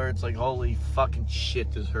tightness so where it's like, holy fucking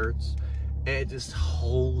shit, this hurts. And it just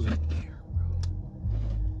holds it there, bro.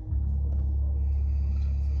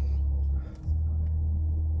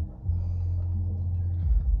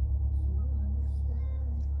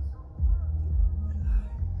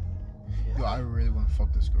 Yo, I really want to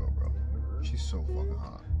fuck this girl, bro. She's so fucking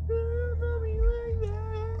hot.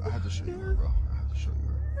 I had to show you her, bro. I had to show you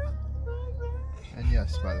her. And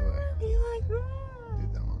yes, by the way,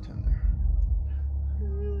 did that on Tinder.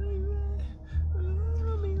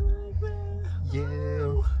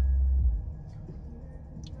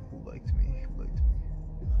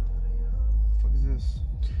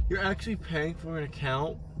 You're actually paying for an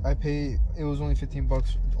account? I pay. It was only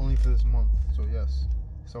 $15 only for this month. So yes.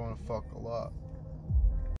 So I want to fuck a lot.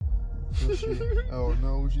 So oh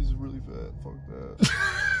no, she's really fat. Fuck that.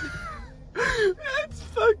 That's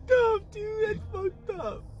fucked up, dude. That's fucked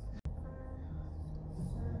up.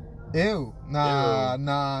 Ew. Nah. Ew.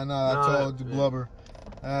 That's all blubber.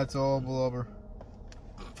 That's all blubber.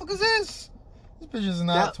 What the fuck is this? This bitch is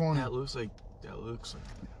not 20. That looks like.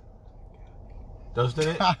 Doesn't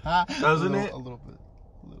it? Doesn't it? A little bit.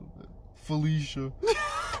 Felicia.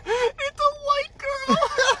 It's a white girl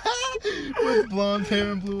with blonde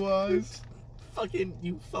hair and blue eyes.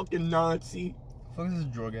 You fucking Nazi. Fuck is this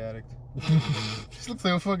drug addict? She looks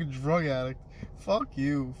like a fucking drug addict. Fuck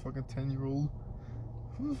you, fucking 10-year-old.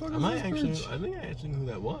 Who the fuck is this bitch? I think I actually knew who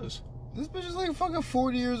that was. This bitch is like fucking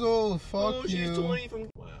 40 years old. Fuck you. She's 20 from.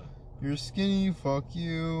 Wow. You're skinny. Fuck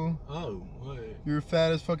you. Oh, what? You're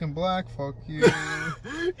fat as fucking black. Fuck you.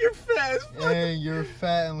 You're fat as fuck. Hey, you're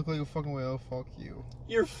fat and look like a fucking whale. Fuck you.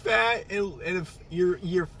 You're fat and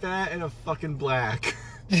you're fat and a fucking black.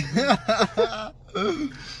 Hold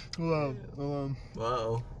on.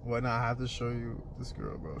 Wow. Well, now I have to show you this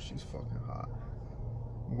girl, bro. She's fucking hot.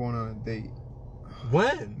 I'm going on a date.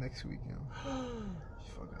 When? Next weekend.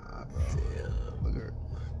 She's fucking hot, bro. Damn. Look at her.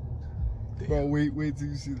 Damn. Bro, wait till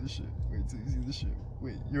you see this shit.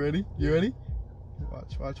 Wait, you ready? You ready?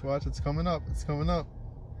 Watch. It's coming up.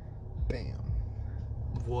 Bam.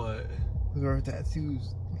 What? Look at her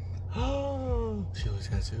tattoos. She looks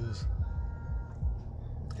tattoos.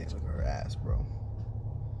 Damn, look at her ass, bro.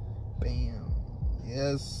 Bam.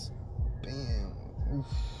 Yes. Bam. Oof.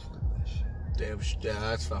 Look at that shit. Damn,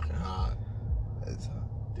 that's fucking hot. It's hot.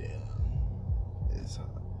 Damn. It's hot.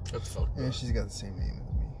 That's fucked And up. she's got the same name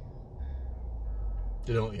as me.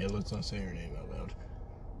 Let's not say her name out loud.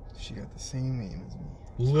 She got the same name as me.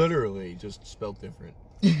 Literally, just spelled different.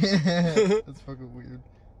 That's fucking weird.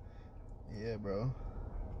 Yeah, bro.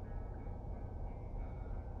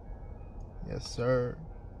 Yes, sir.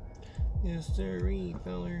 Yes, sirree,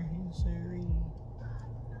 feller. Yes, sirree.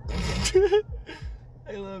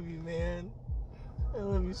 I love you, man. I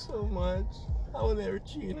love you so much. I will never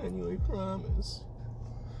cheat on you, I promise.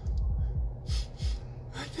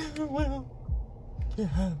 I never will. Get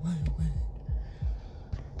out of my way.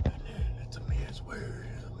 That's a man's word.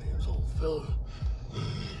 That's a man's old fella.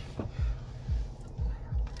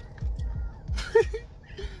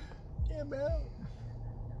 Yeah, man.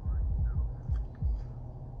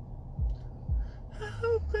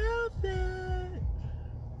 How about that?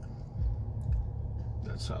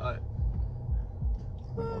 That's hot.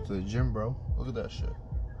 I'm going to the gym, bro. Look at that shit.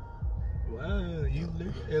 Wow,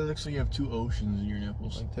 it looks like you have two oceans in your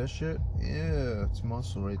nipples. Like that shit? Yeah, it's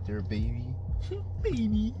muscle right there, baby.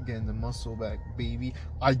 Baby. Getting the muscle back, baby.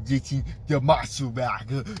 I'm getting the muscle back.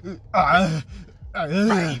 Baby. I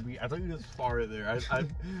thought you just farted there.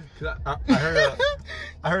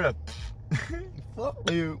 I heard a. Fuck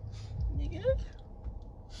you.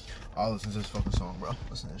 I'll listen to this fucking song, bro.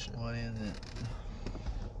 Listen to that shit. What is it?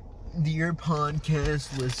 Dear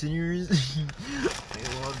podcast listeners,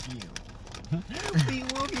 I love you. We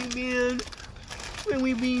love you, man. When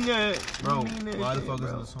we mean that. Bro, mean that why the shit, fuck bro.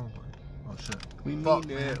 isn't the song playing? Oh shit. We mean Fuck,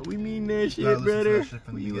 that. man. We mean that shit, gotta listen to brother. that shit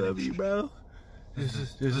from the We beginning. love you, bro. This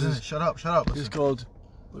is Shut up. It's Listen. called.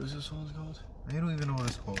 What is this song called? I don't even know what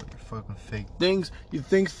it's called. You fucking fake Things Fake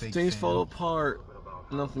things fan. fall apart.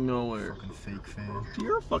 Nothing nowhere. fucking fake fan.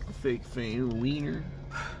 You're a fucking fake fan, wiener.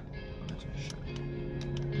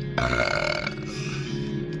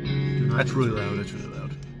 That's really loud.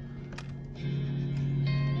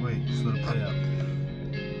 Wait, slow the play up.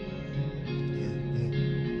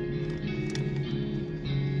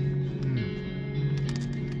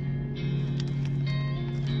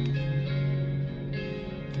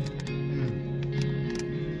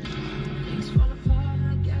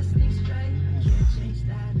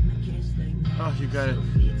 Oh, you got it.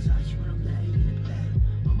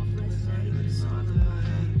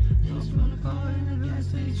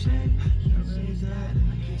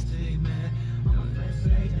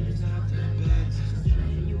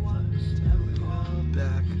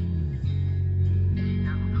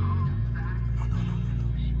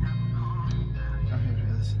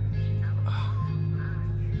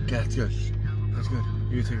 Yeah, that's good. That's good.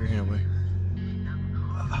 You can take your hand away.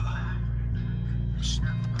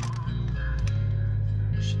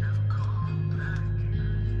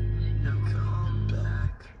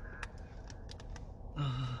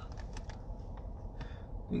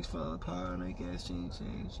 Things fall apart and I can't change.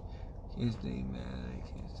 Can't stay mad, I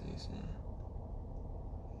can't stay sad.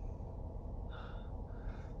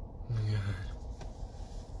 Oh my god.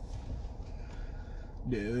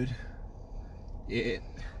 Dude. Yeah.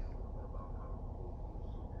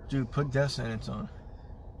 Dude, put Death Sentence on.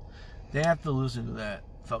 They have to listen to that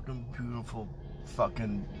fucking beautiful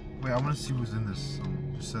fucking... Wait, I want to see who's in this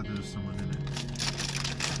song. You said there's someone in it.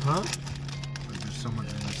 Huh? Like, there's someone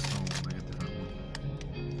in this song, like a different one.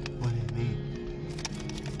 What do you mean?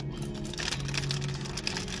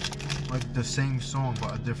 Like the same song,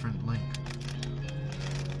 but a different link.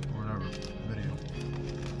 Or whatever. Video.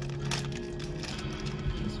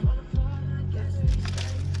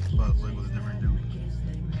 But like with a different dude.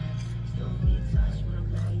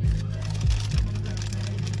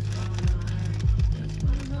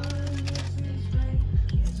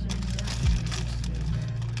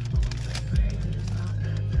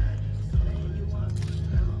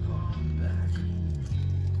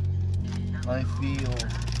 I feel...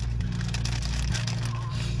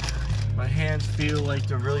 My hands feel like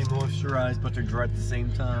they're really moisturized, but they're dry at the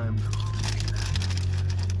same time.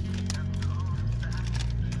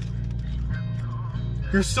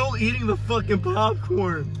 You're still eating the fucking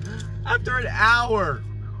popcorn after an hour.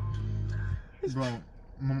 Bro,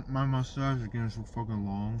 my mustache is getting so fucking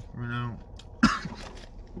long right now.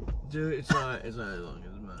 Dude, it's not as long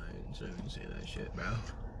as mine, so you can say that shit, bro.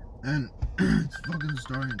 And it's fucking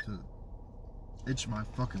starting to itch my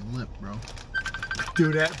fucking lip, bro.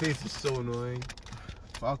 Dude, that face is so annoying.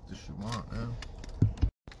 Fuck this shit, man.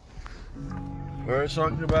 We're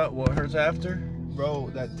talking about what hurts after?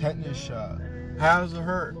 Bro, that tetanus shot. How does it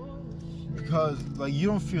hurt? Because, like, you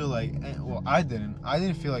don't feel like, well, I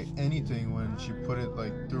didn't feel like anything when she put it,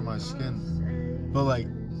 like, through my skin. But, like,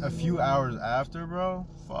 a few hours after, bro,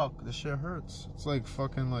 fuck, this shit hurts. It's like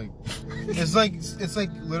fucking, like, it's like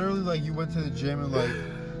literally like you went to the gym and, like,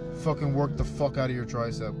 fucking worked the fuck out of your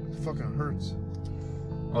tricep. It fucking hurts.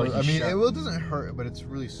 Oh, I mean, it doesn't hurt, but it's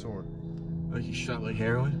really sore. Like you shot like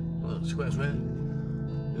heroin? A little squat sweat?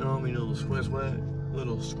 You know what I mean? A little squat sweat? A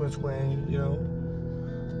little squat sweat, you know?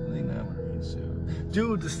 I think that would be soon.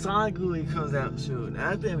 Dude, the Sonic movie comes out soon.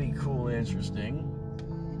 That'd be cool and interesting.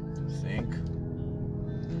 I think.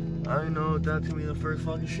 I don't know if that's gonna be the first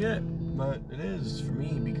fucking shit. But it is for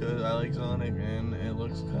me because I like Sonic and it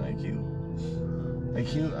looks kinda cute. Like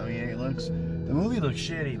cute, I mean it looks, the movie looks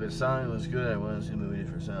shitty, but Sonic looks good. I want to see a movie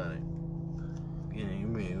for Sonic. You know,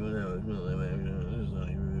 it's not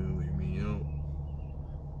even a movie, you know.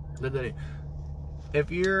 But then, if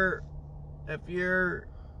you're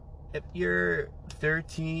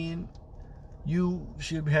 13, you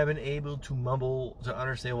should have been able to mumble, to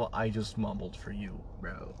understand what I just mumbled for you,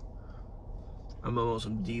 bro. I'm almost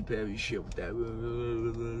some deep heavy shit with that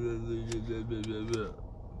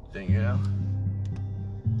thing, you know?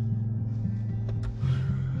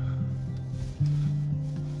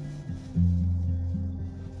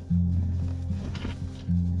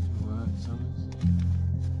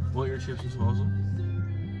 Want your chips and salsa?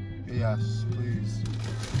 Yes, please.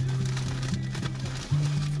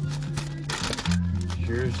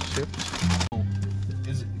 Here's chips. Oh.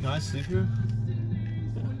 Can I sleep here? Yeah.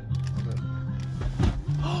 Okay.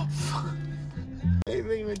 Oh, fuck. I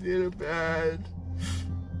think I did it bad.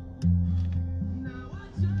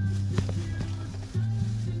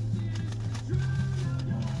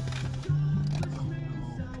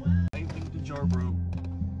 I think the jar broke.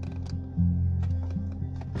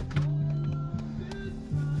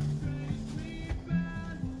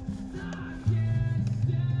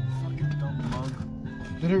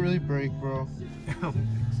 Did it really break, bro? I don't think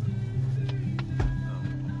so.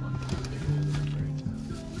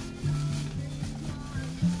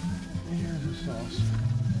 Here's the sauce.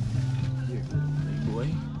 Here, big boy.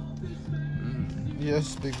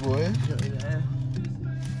 Yes, big boy. Enjoy that.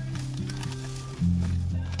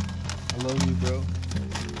 I love you, bro.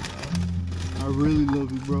 I really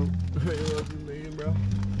love you, bro. I love you, man, bro.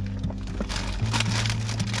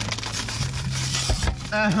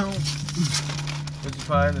 Ow. It's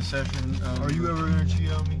probably in the session. Are you ever gonna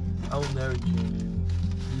cheat on me? I will never cheat on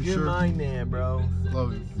you. You're sure? my man, bro.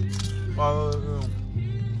 Love you.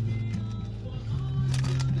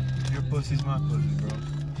 Your pussy's my pussy, bro.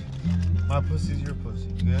 My pussy's your pussy.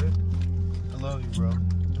 You get it? I love you, bro. I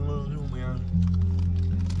love you, man.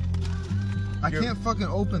 I can't fucking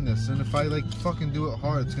open this, and if I like fucking do it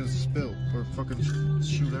hard, it's gonna spill or fucking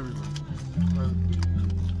shoot everywhere.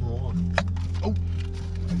 Oh,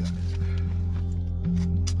 I got it.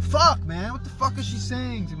 Fuck, man! What the fuck is she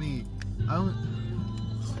saying to me? I don't.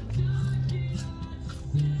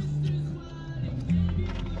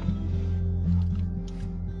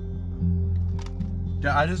 Did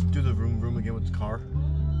I just do the vroom again with the car?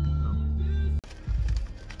 No.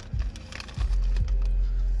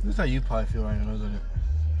 This is how you probably feel right now, isn't it?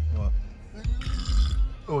 What?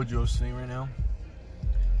 what Joe's saying right now.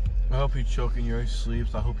 I hope you choke in your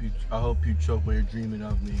sleeps. I hope you choke while you're dreaming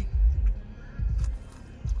of me.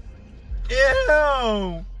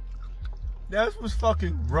 Ew! That was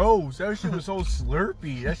fucking gross. That shit was so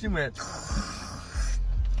slurpy. That shit went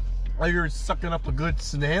like you're sucking up a good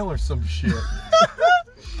snail or some shit.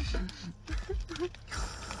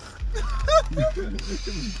 That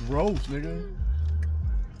shit was gross, nigga.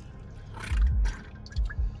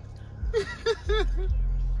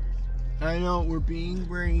 I know we're being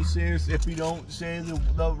racist if we don't say the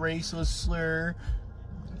racist slur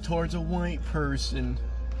towards a white person.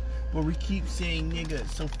 But we keep saying nigga,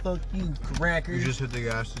 so fuck you, crackers. You just hit the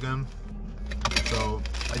gas again. So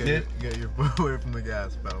get your foot away from the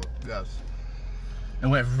gas pedal. Yes.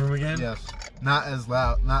 And went from again? Yes. Not as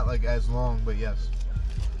loud, not like as long, but yes.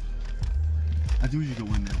 I think we should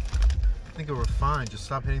go in now. I think we're fine. Just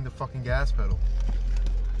stop hitting the fucking gas pedal.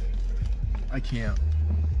 I can't.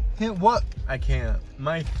 Can't what? I can't.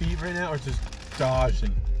 My feet right now are just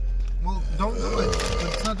dodging. Well, don't do it.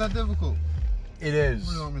 It's not that difficult. It is.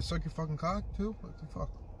 What, do you want me to suck your fucking cock too? What the fuck?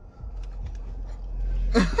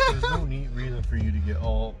 There's no neat reason for you to get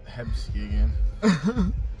all hebsky again.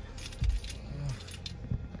 Dude,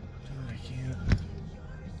 I can't.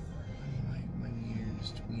 My wiener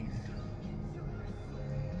is wiener.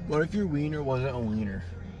 What if your wiener wasn't a wiener?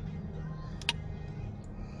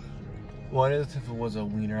 What if it was a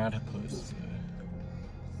wiener octopus?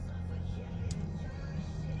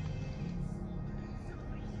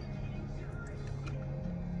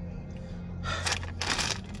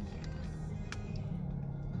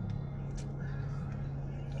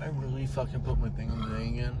 Did I really fucking put my thing on the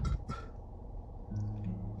thing again?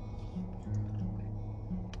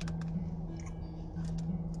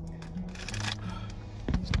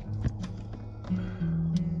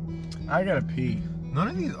 I gotta pee. None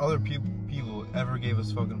of these other people ever gave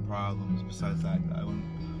us fucking problems besides that guy when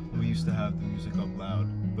we used to have the music up loud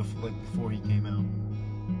before he came out.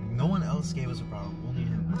 No one else gave us a problem, only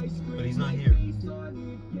him. But he's not here.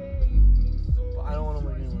 But I don't want to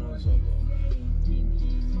make anyone else up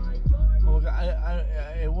though. Well,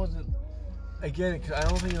 it wasn't. Again, cause I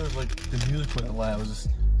don't think it was like the music wasn't loud. It was just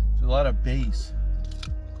a lot of bass.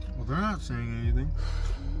 Well, they're not saying anything.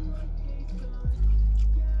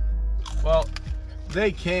 Well,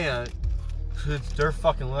 they can't. Cause they're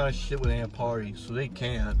fucking loud as shit when they have parties, so they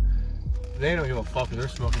can't. They don't give a fuck if they're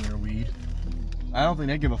smoking their weed. I don't think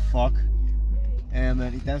they give a fuck. And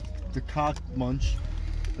then that's the cock munch.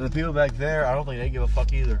 And the people back there, I don't think they give a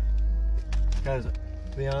fuck either. Because, to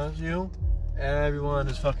be honest with you, everyone on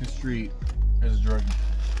this fucking street is a druggie.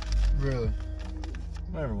 Really?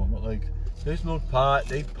 Not everyone, but like, they smoke pot.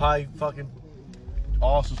 They probably fucking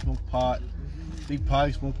also smoke pot. They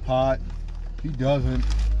probably smoke pot. He doesn't.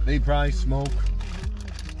 They probably smoke.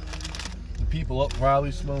 The people up probably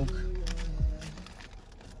smoke.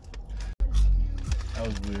 That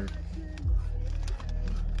was weird.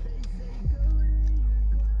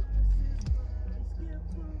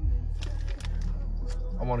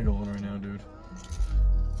 I want to go in right now, dude.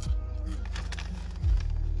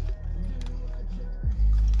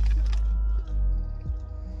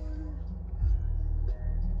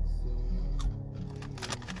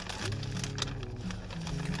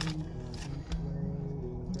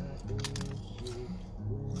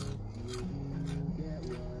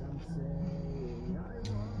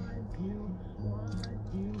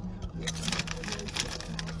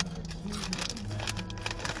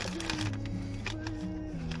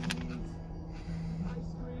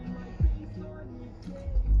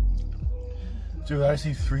 Dude, I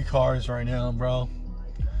see 3 cars right now, bro.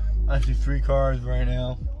 I see 3 cars right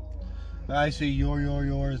now. I see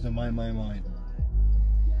yours, and mine. Oh,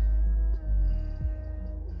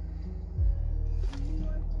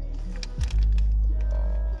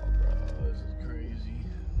 bro, this is crazy.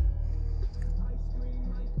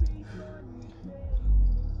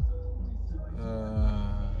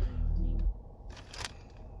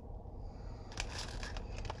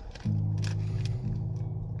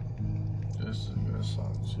 This is a good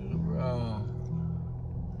song too, bro.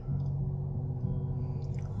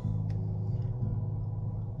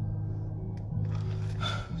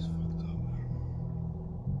 It's fucked up.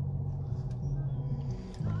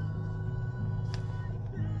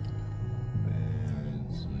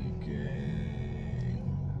 Bensley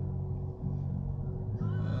Gang.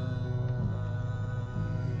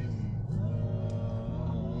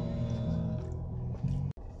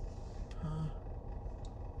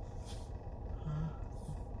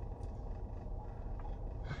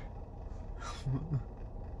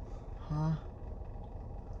 Huh?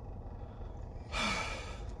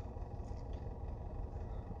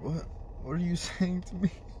 you saying to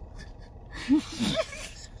me?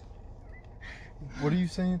 What are you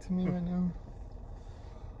saying to me right now?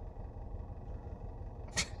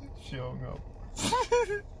 She hung up.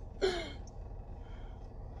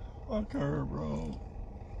 Fuck her, bro.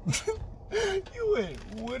 You went,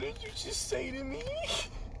 what did you just say to me?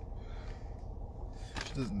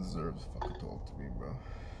 She doesn't deserve to fucking talk to me, bro.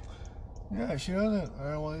 Yeah, she doesn't.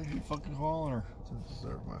 I don't want to keep fucking calling her. She doesn't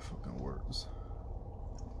deserve my fucking words.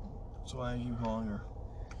 That's why I keep calling her.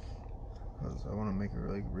 Because I want to make her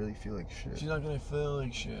like really feel like shit. She's not gonna feel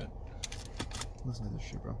like shit. Listen to this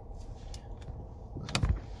shit, bro.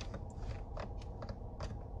 Listen.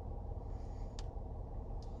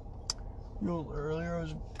 Yo, earlier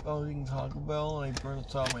I was eating Taco Bell and I burned the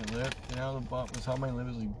top of my lip. And now the top of my lip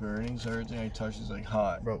is like burning, so everything I touch is like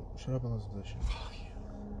hot. Bro, shut up and listen to this shit. Fuck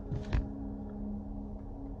you.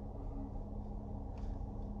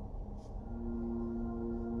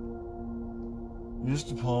 Is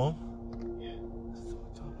this the poem? Yeah.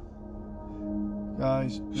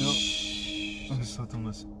 Guys, Shh. Just let them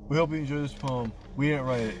listen. we hope you enjoy this poem. We didn't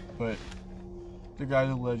write it, but the guy,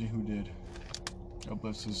 the legend who did. God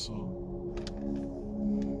bless his soul.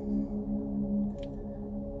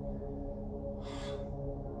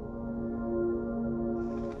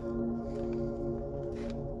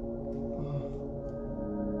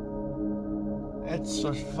 That's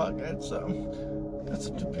such fuck. That's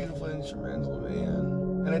such a beautiful instrumental,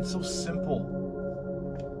 man, and it's so simple.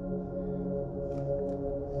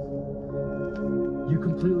 You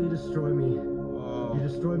completely destroy me. You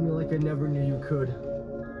destroy me like I never knew you could.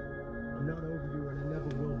 I'm not over you and I never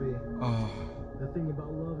will be. The thing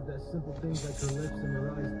about love is that simple things like her lips and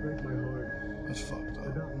her eyes break my heart. That's fucked They're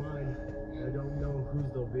up. not mine, and I don't know whose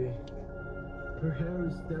they'll be. Her hair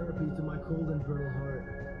is therapy to my cold and brittle heart.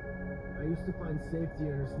 I used to find safety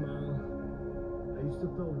in her smile. I used to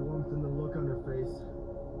feel warmth in the look on her face.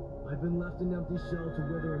 I've been left an empty shell to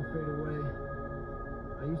wither and fade away.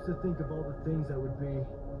 I used to think of all the things I would be.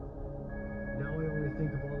 Now I only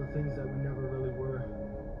think of all the things that we never really were.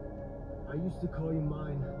 I used to call you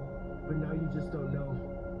mine, but now you just don't know.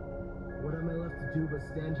 What am I left to do but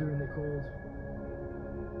stand here in the cold?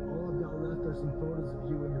 All I've got left are some photos of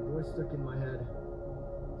you and your voice stuck in my head,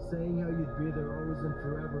 saying how you'd be there always and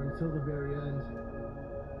forever until the very end.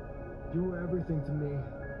 You were everything to me,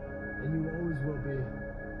 and you always will be.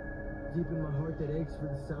 Deep in my heart that aches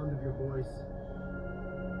for the sound of your voice.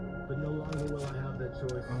 But no longer will I have that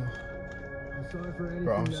choice. I'm sorry for anything.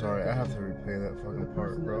 Bro, I'm that sorry. I've I have done. to replay that For the fucking part,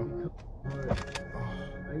 person bro. that I've become.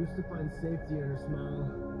 I used to find safety in her smile.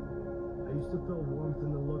 I used to feel warmth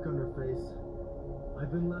in the look on her face.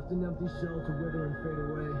 I've been left an empty shell to wither and fade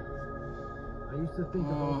away. I used to think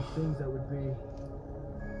of all the things that would be.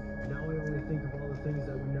 Now I only think of all the things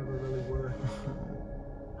that we never really were.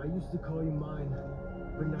 I used to call you mine,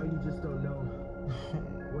 but now you just don't know.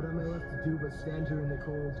 What am I left to do but stand here in the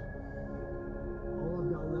cold? All I've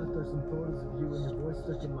got left are some photos of you and your voice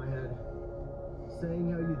stuck in my head, saying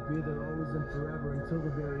how you'd be there always and forever until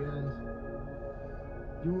the very end.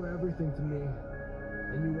 You were everything to me,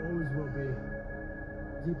 and you always will be.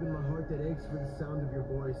 Deep in my heart that aches for the sound of your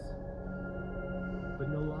voice. But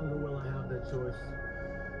no longer will I have that choice.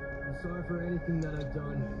 I'm sorry for anything that I've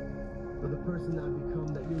done, for the person I've become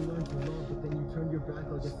that you learned to love, but then you turned your back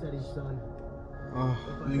like a setting sun.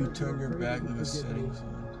 You turn your back like a setting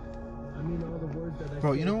sun. I mean all the words that I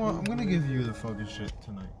Bro, say you know what? to I'm gonna give you the fucking shit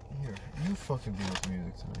tonight. Here, you fucking deal with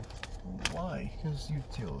music tonight. Why? Because you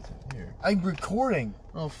deal with it. Here. I'm recording.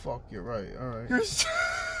 Oh, fuck, you're right. Alright. You're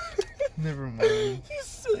Never mind. you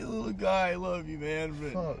silly little guy. I love you, man,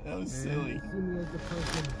 but Fuck, that was man. silly. see me as the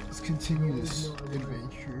person. Let's continue this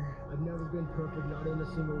adventure. I've never been perfect, not in a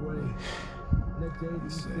single way. And that day that you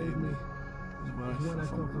saved me This is when is when I I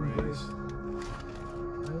fell felt from from grace.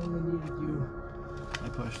 grace. I only needed you. I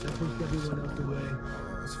pushed I pushed everyone else away.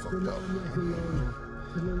 That's So fucked now up. I'm left alone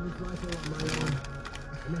to live this life all on my own.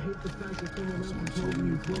 And I hate the fact that someone else is holding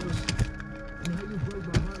you close. And how you broke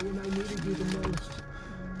my heart when I needed you the most.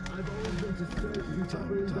 I've always been to search and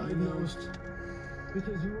properly diagnosed.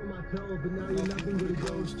 Because you were my pill, but now you're nothing but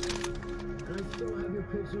a ghost. And I still have your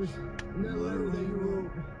pictures and that letter that you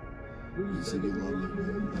wrote. Where you said that you loved me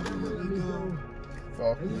and you never let me go.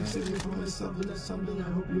 Fuck, And you man. said it for myself, and that's something I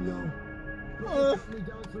hope you know. You took me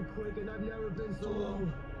down so quick, and I've never been so low.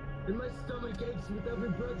 And my stomach aches with every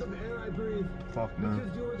breath of air I breathe. Fuck, man.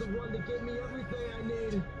 Because you were the one that gave me everything I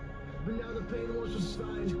need. But now the pain won't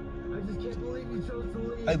subside. I just can't believe you chose to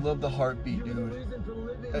leave. I love the heartbeat, You were the dude. reason for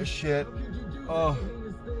living. That shit. How could you do Oh. such a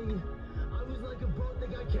heinous thing? I was like a boat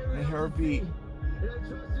that got carried My out to heartbeat. sea. And I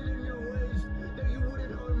trusted in your ways that you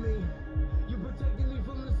wouldn't harm me. You protected me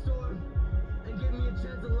from the storm.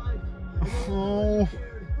 Oh,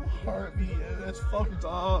 heartbeat, that's fucked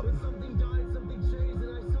up. Something died, something changed,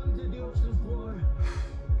 and I sunk to the ocean floor.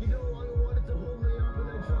 You know, I wanted to hold me up, and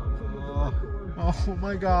I dropped from within my core. Oh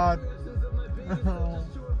my God. Reactions of my being is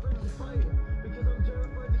just too afraid to fight, because I'm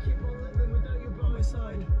terrified to keep on living without you by my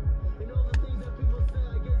side. And all the things that people say,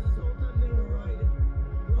 I guess this whole time they were right.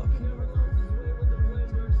 Love can never last its way when the flame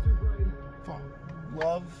burns too bright. Fuck.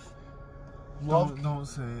 Don't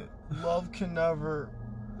say it. Love can never.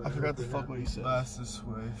 I forgot the fuck what he said. Last this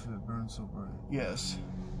way if it burns so bright. Yes.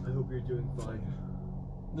 I hope you're doing fine.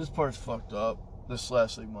 This part's fucked up. This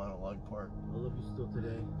last like monologue part. I love you still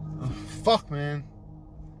today, Fuck, man.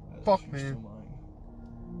 That's Fuck, actually man. still mine.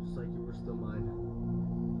 just like you were still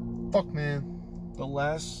mine. Fuck, man. The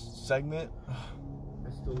last segment. I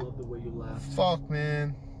still love the way you laugh. Fuck,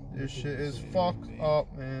 man. This shit is fucked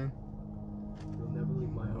up, man. You'll never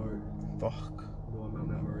leave my heart, Fuck. nor my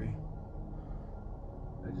memory.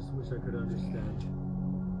 I just wish I could understand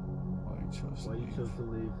Why you chose why you chose to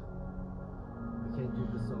leave. I can't do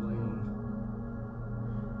this on my own.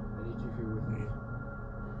 I need you here with me.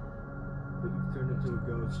 But you've turned into a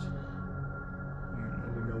ghost,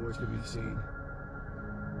 and you're nowhere to be seen.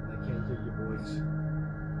 And I can't hear your voice.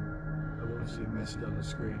 I won't see a message on the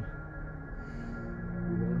screen.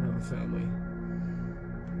 We won't have a family.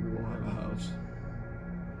 We won't have a house.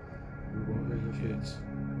 We won't raise our kids.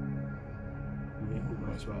 We won't be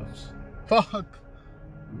my spouse. Fuck.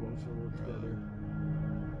 We won't feel old together.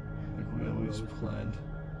 like we always planned.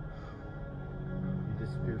 You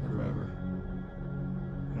disappear forever.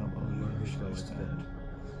 How long shall I stand?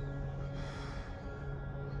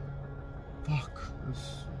 Fuck. This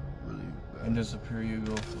is really bad. And disappear you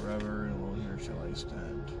go forever, and alone here shall I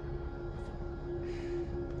stand.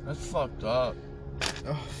 That's fucked up.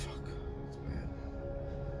 Oh, fuck. It's bad.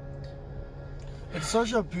 It's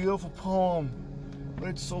such a beautiful poem, but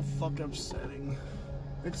it's so fucking upsetting.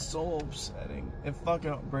 It's so upsetting. It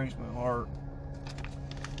fucking breaks my heart.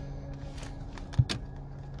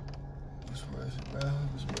 It's worth it, bro.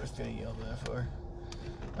 It's worth getting yelled at for.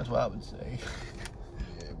 That's what I would say.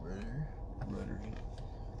 Yeah, brother. Brother.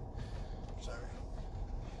 Sorry.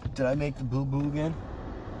 Did I make the boo boo again?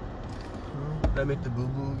 Did I make the boo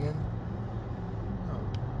boo again? No.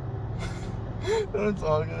 What I'm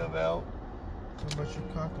talking about? What about your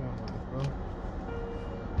cock in my mouth, bro?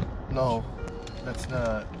 No, that's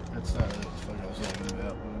not what the fuck I was talking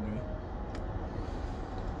about.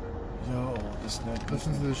 Yo, this neck.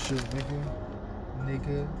 Listen to this shit, nigga.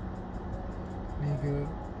 Nigga. Nigga.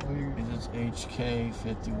 What are you? Is this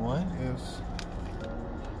HK51? Yes.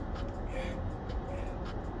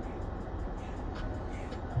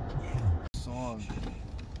 Song.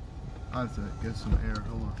 I have to get some air.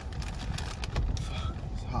 Hold on. Fuck.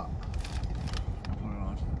 It's hot. I'll put it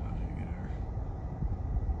on to get her.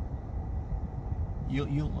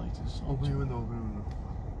 You'll like this song. Open too. your window, open your window.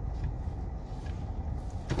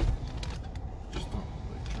 Just don't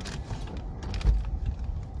like try to.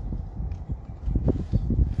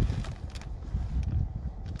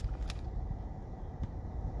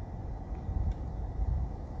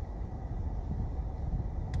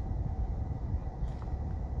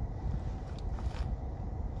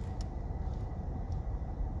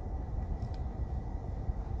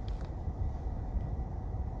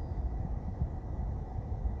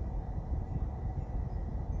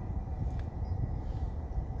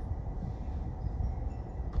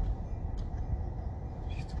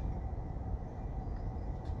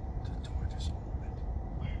 The door just opened.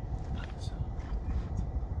 Where? Outside.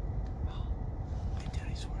 Oh, hey,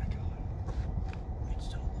 Daddy, swear to God. It's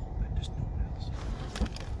still open. There's no one else.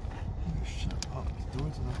 You shut up. The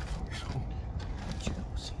door's not fucking open. But you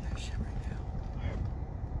don't see that shit right now.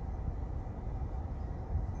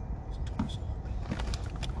 This door's open.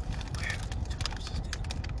 Where? The door's just in.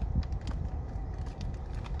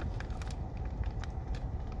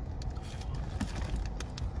 The fuck?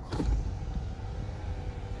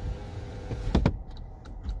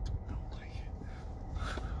 I don't like it.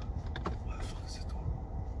 Why the fuck is the door?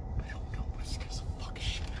 I don't know, but it scares the fucking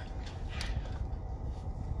shit out of me.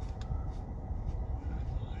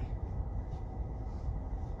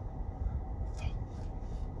 Fuck.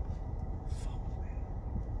 Fuck, man.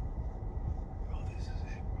 Bro, this is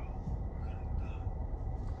it, bro. We're gonna die.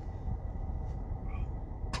 Bro.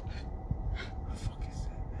 The fuck is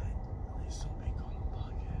that, man? There's somebody on the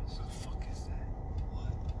podcast. The fuck is that?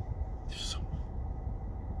 What? There's someone.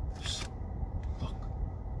 Look.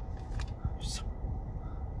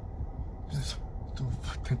 There's don't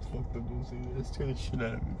fucking fuck them, don't say that. Scare the shit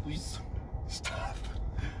out of me, please. Stop.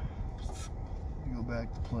 Let me go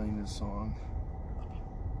back to playing this song.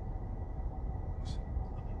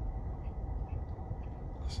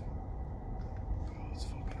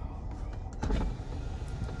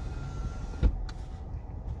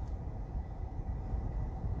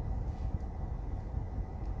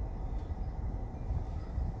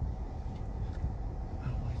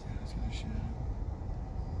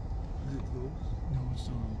 Is it closed? No, it's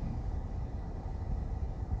still open.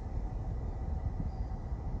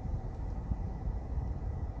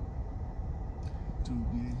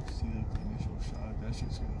 Dude, we didn't see like the initial shot. That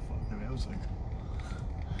shit's gonna fuck. I mean, I was like,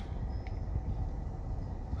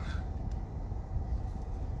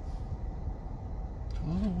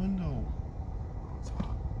 close the window.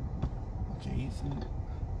 Okay, Ethan.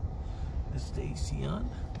 Is the AC on?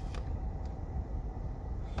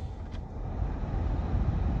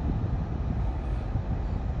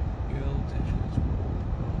 Yo, that shit's roll,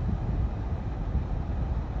 bro.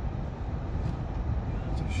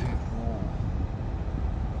 That's a shit roll.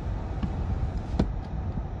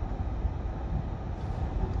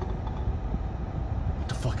 What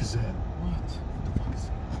the fuck is that? What? What the fuck is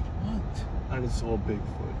that? What? I just saw a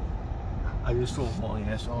Bigfoot. I just saw a long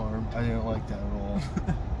ass arm. I didn't like that at all.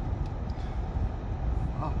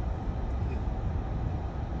 Oh.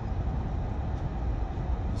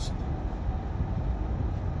 Listen.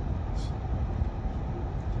 Listen.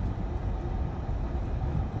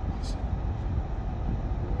 Listen.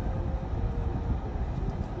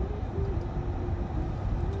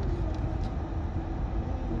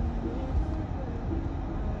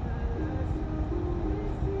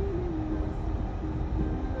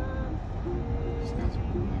 This guy's a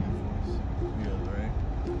really good voice. Yeah, right?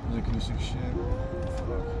 The acoustic shit.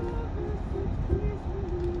 Fuck.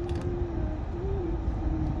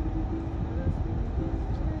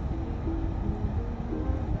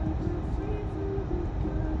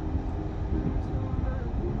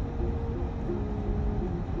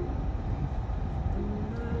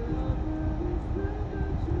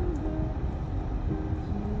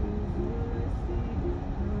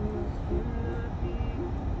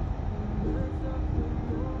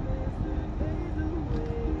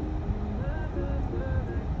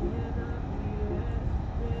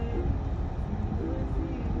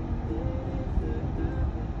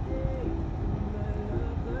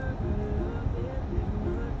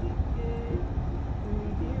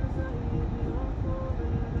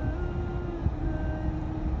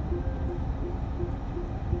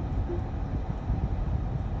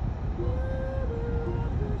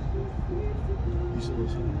 You should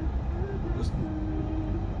listen.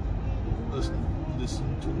 Listen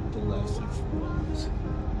to the last like 4 lines.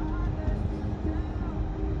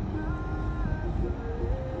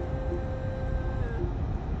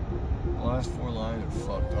 The last 4 lines are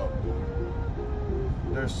fucked up,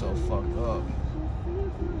 dude. They're so fucked up.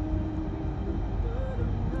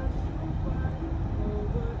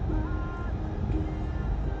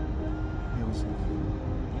 Hey, listen.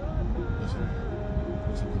 Listen.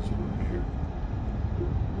 Listen to this one right here.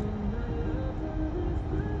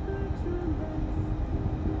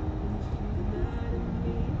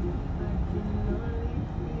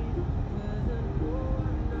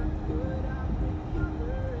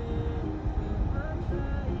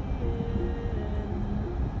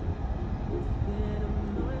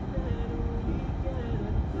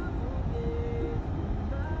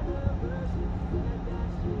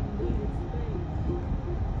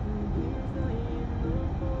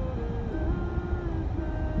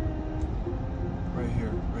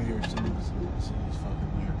 Right here, some of these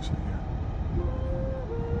fucking lyrics right here.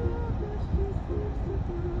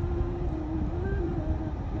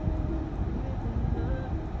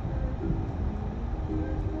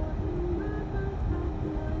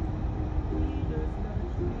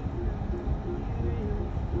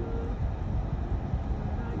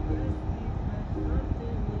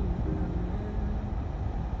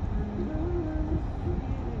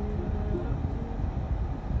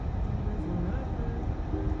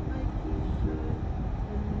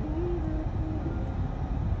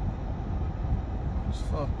 It's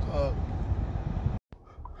fucked up.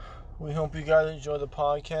 We hope you guys enjoy the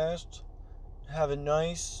podcast. Have a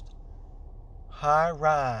nice high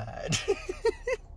ride.